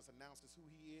Jesus announces who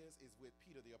he is with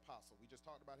Peter the Apostle. We just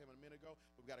talked about him a minute ago,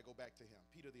 but we've got to go back to him.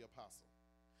 Peter the Apostle.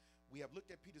 We have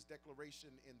looked at Peter's declaration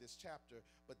in this chapter,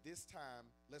 but this time,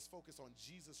 let's focus on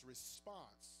Jesus'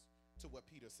 response to what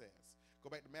Peter says. Go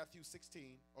back to Matthew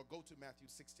 16, or go to Matthew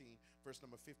 16, verse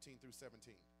number 15 through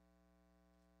 17.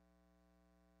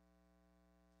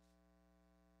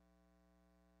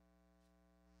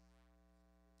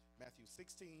 Matthew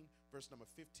 16, verse number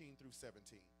 15 through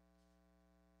 17.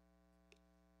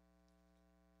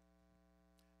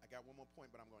 I got one more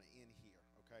point, but I'm going to end here,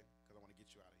 okay? Because I want to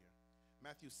get you out of here.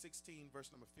 Matthew 16,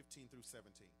 verse number 15 through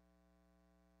 17.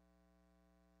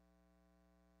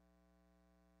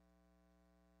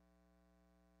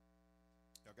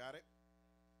 Y'all got it?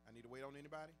 I need to wait on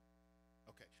anybody?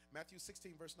 Okay. Matthew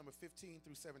 16, verse number 15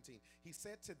 through 17. He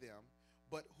said to them,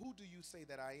 "But who do you say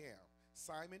that I am?"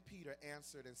 Simon Peter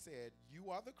answered and said, "You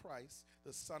are the Christ,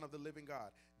 the Son of the living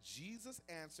God." Jesus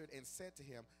answered and said to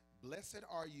him, "Blessed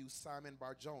are you, Simon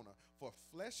Bar-Jonah, for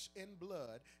flesh and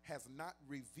blood has not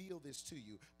revealed this to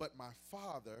you, but my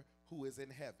Father who is in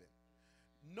heaven."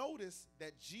 Notice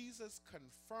that Jesus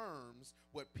confirms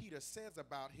what Peter says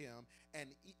about him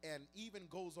and even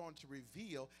goes on to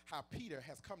reveal how Peter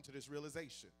has come to this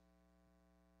realization.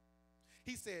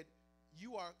 He said,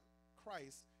 "You are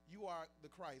Christ. You are the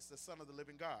Christ, the Son of the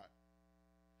living God."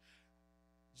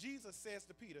 Jesus says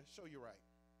to Peter, "Show you right.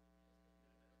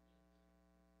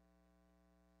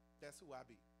 That's who I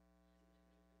be."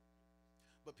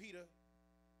 But Peter,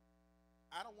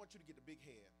 I don't want you to get the big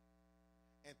head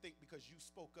and think because you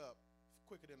spoke up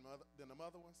quicker than the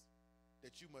other ones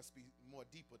that you must be more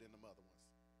deeper than the other ones.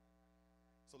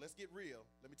 So let's get real.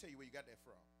 Let me tell you where you got that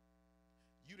from.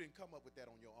 You didn't come up with that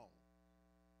on your own.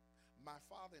 My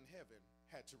Father in heaven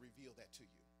had to reveal that to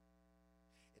you.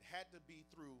 It had to be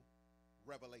through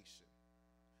revelation.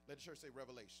 Let the church say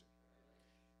revelation.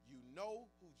 You know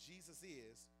who Jesus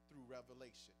is through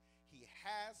revelation. He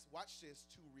has, watch this,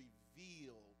 to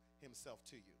reveal himself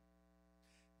to you.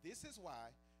 This is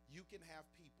why you can have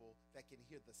people that can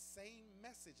hear the same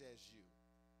message as you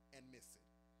and miss it.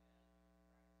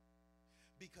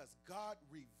 Because God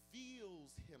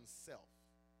reveals himself.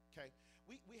 Okay?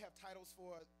 We have titles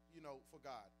for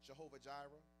God. Jehovah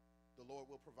Jireh, the Lord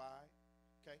will provide.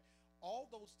 Okay? All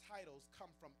those titles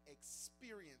come from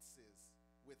experiences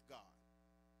with God.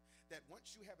 That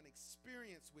once you have an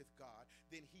experience with God,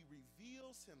 then he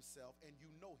reveals himself and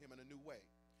you know him in a new way.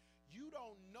 You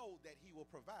don't know that he will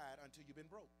provide until you've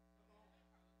been broke.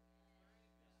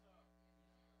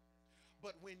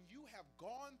 But when you have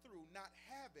gone through not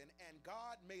having and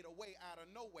God made a way out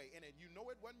of no way, and you know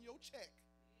it wasn't your check,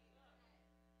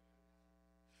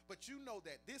 but you know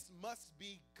that this must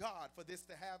be God for this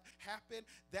to have happen,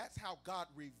 that's how God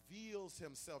reveals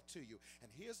himself to you. And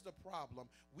here's the problem.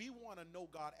 We want to know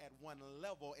God at one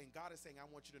level, and God is saying, "I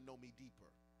want you to know me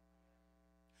deeper.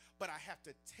 But I have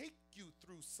to take you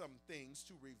through some things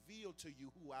to reveal to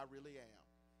you who I really am.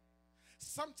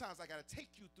 Sometimes I got to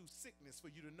take you through sickness for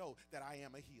you to know that I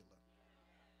am a healer.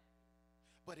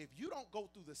 But if you don't go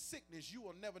through the sickness, you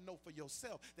will never know for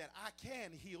yourself that I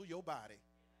can heal your body.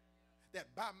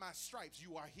 That by my stripes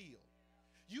you are healed.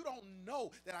 You don't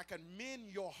know that I can mend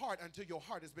your heart until your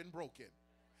heart has been broken.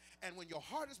 And when your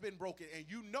heart has been broken and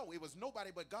you know it was nobody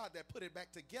but God that put it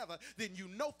back together, then you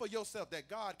know for yourself that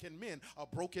God can mend a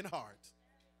broken heart.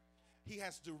 He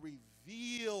has to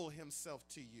reveal himself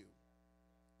to you.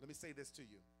 Let me say this to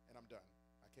you, and I'm done.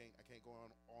 I can't go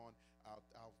on.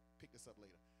 I'll pick this up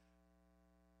later.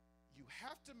 You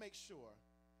have to make sure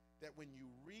that when you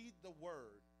read the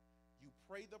word, you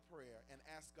pray the prayer and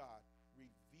ask God,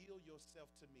 reveal yourself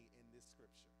to me in this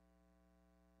scripture.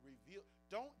 Reveal.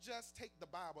 Don't just take the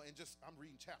Bible and I'm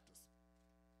reading chapters.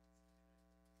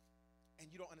 And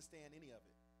you don't understand any of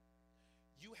it.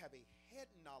 You have a head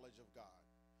knowledge of God,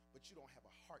 but you don't have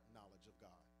a heart knowledge of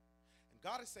God. And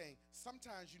God is saying,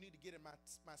 sometimes you need to get in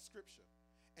my scripture,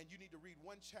 and you need to read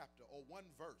one chapter or one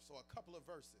verse or a couple of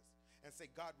verses and say,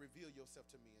 "God, reveal yourself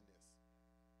to me in this.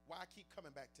 Why I keep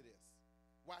coming back to this?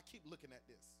 Why I keep looking at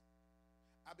this?"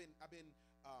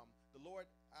 The Lord,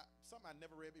 something I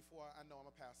never read before. I know I'm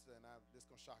a pastor, and this is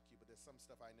going to shock you, but there's some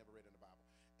stuff I never read in the Bible.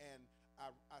 And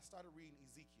I started reading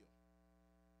Ezekiel.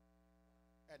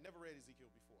 I had never read Ezekiel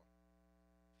before.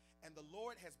 And the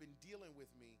Lord has been dealing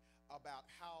with me about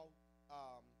how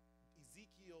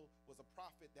Ezekiel was a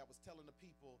prophet that was telling the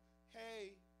people,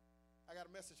 "Hey, I got a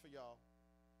message for y'all.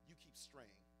 You keep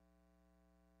straying."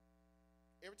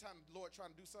 every time the Lord trying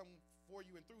to do something for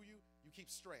you and through you, you keep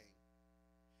straying.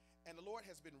 And the Lord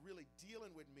has been really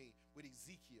dealing with me with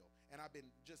Ezekiel. And I've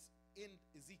been just in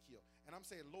Ezekiel. And I'm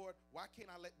saying, Lord, why can't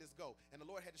I let this go? And the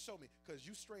Lord had to show me, because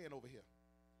you straying over here.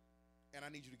 And I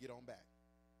need you to get on back.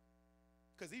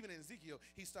 Because even in Ezekiel,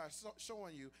 he starts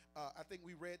showing you, I think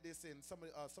we read this in, some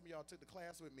of y'all took the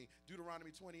class with me,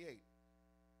 Deuteronomy 28,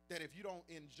 that if you don't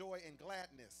enjoy in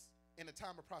gladness in a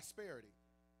time of prosperity,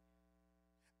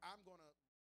 I'm going to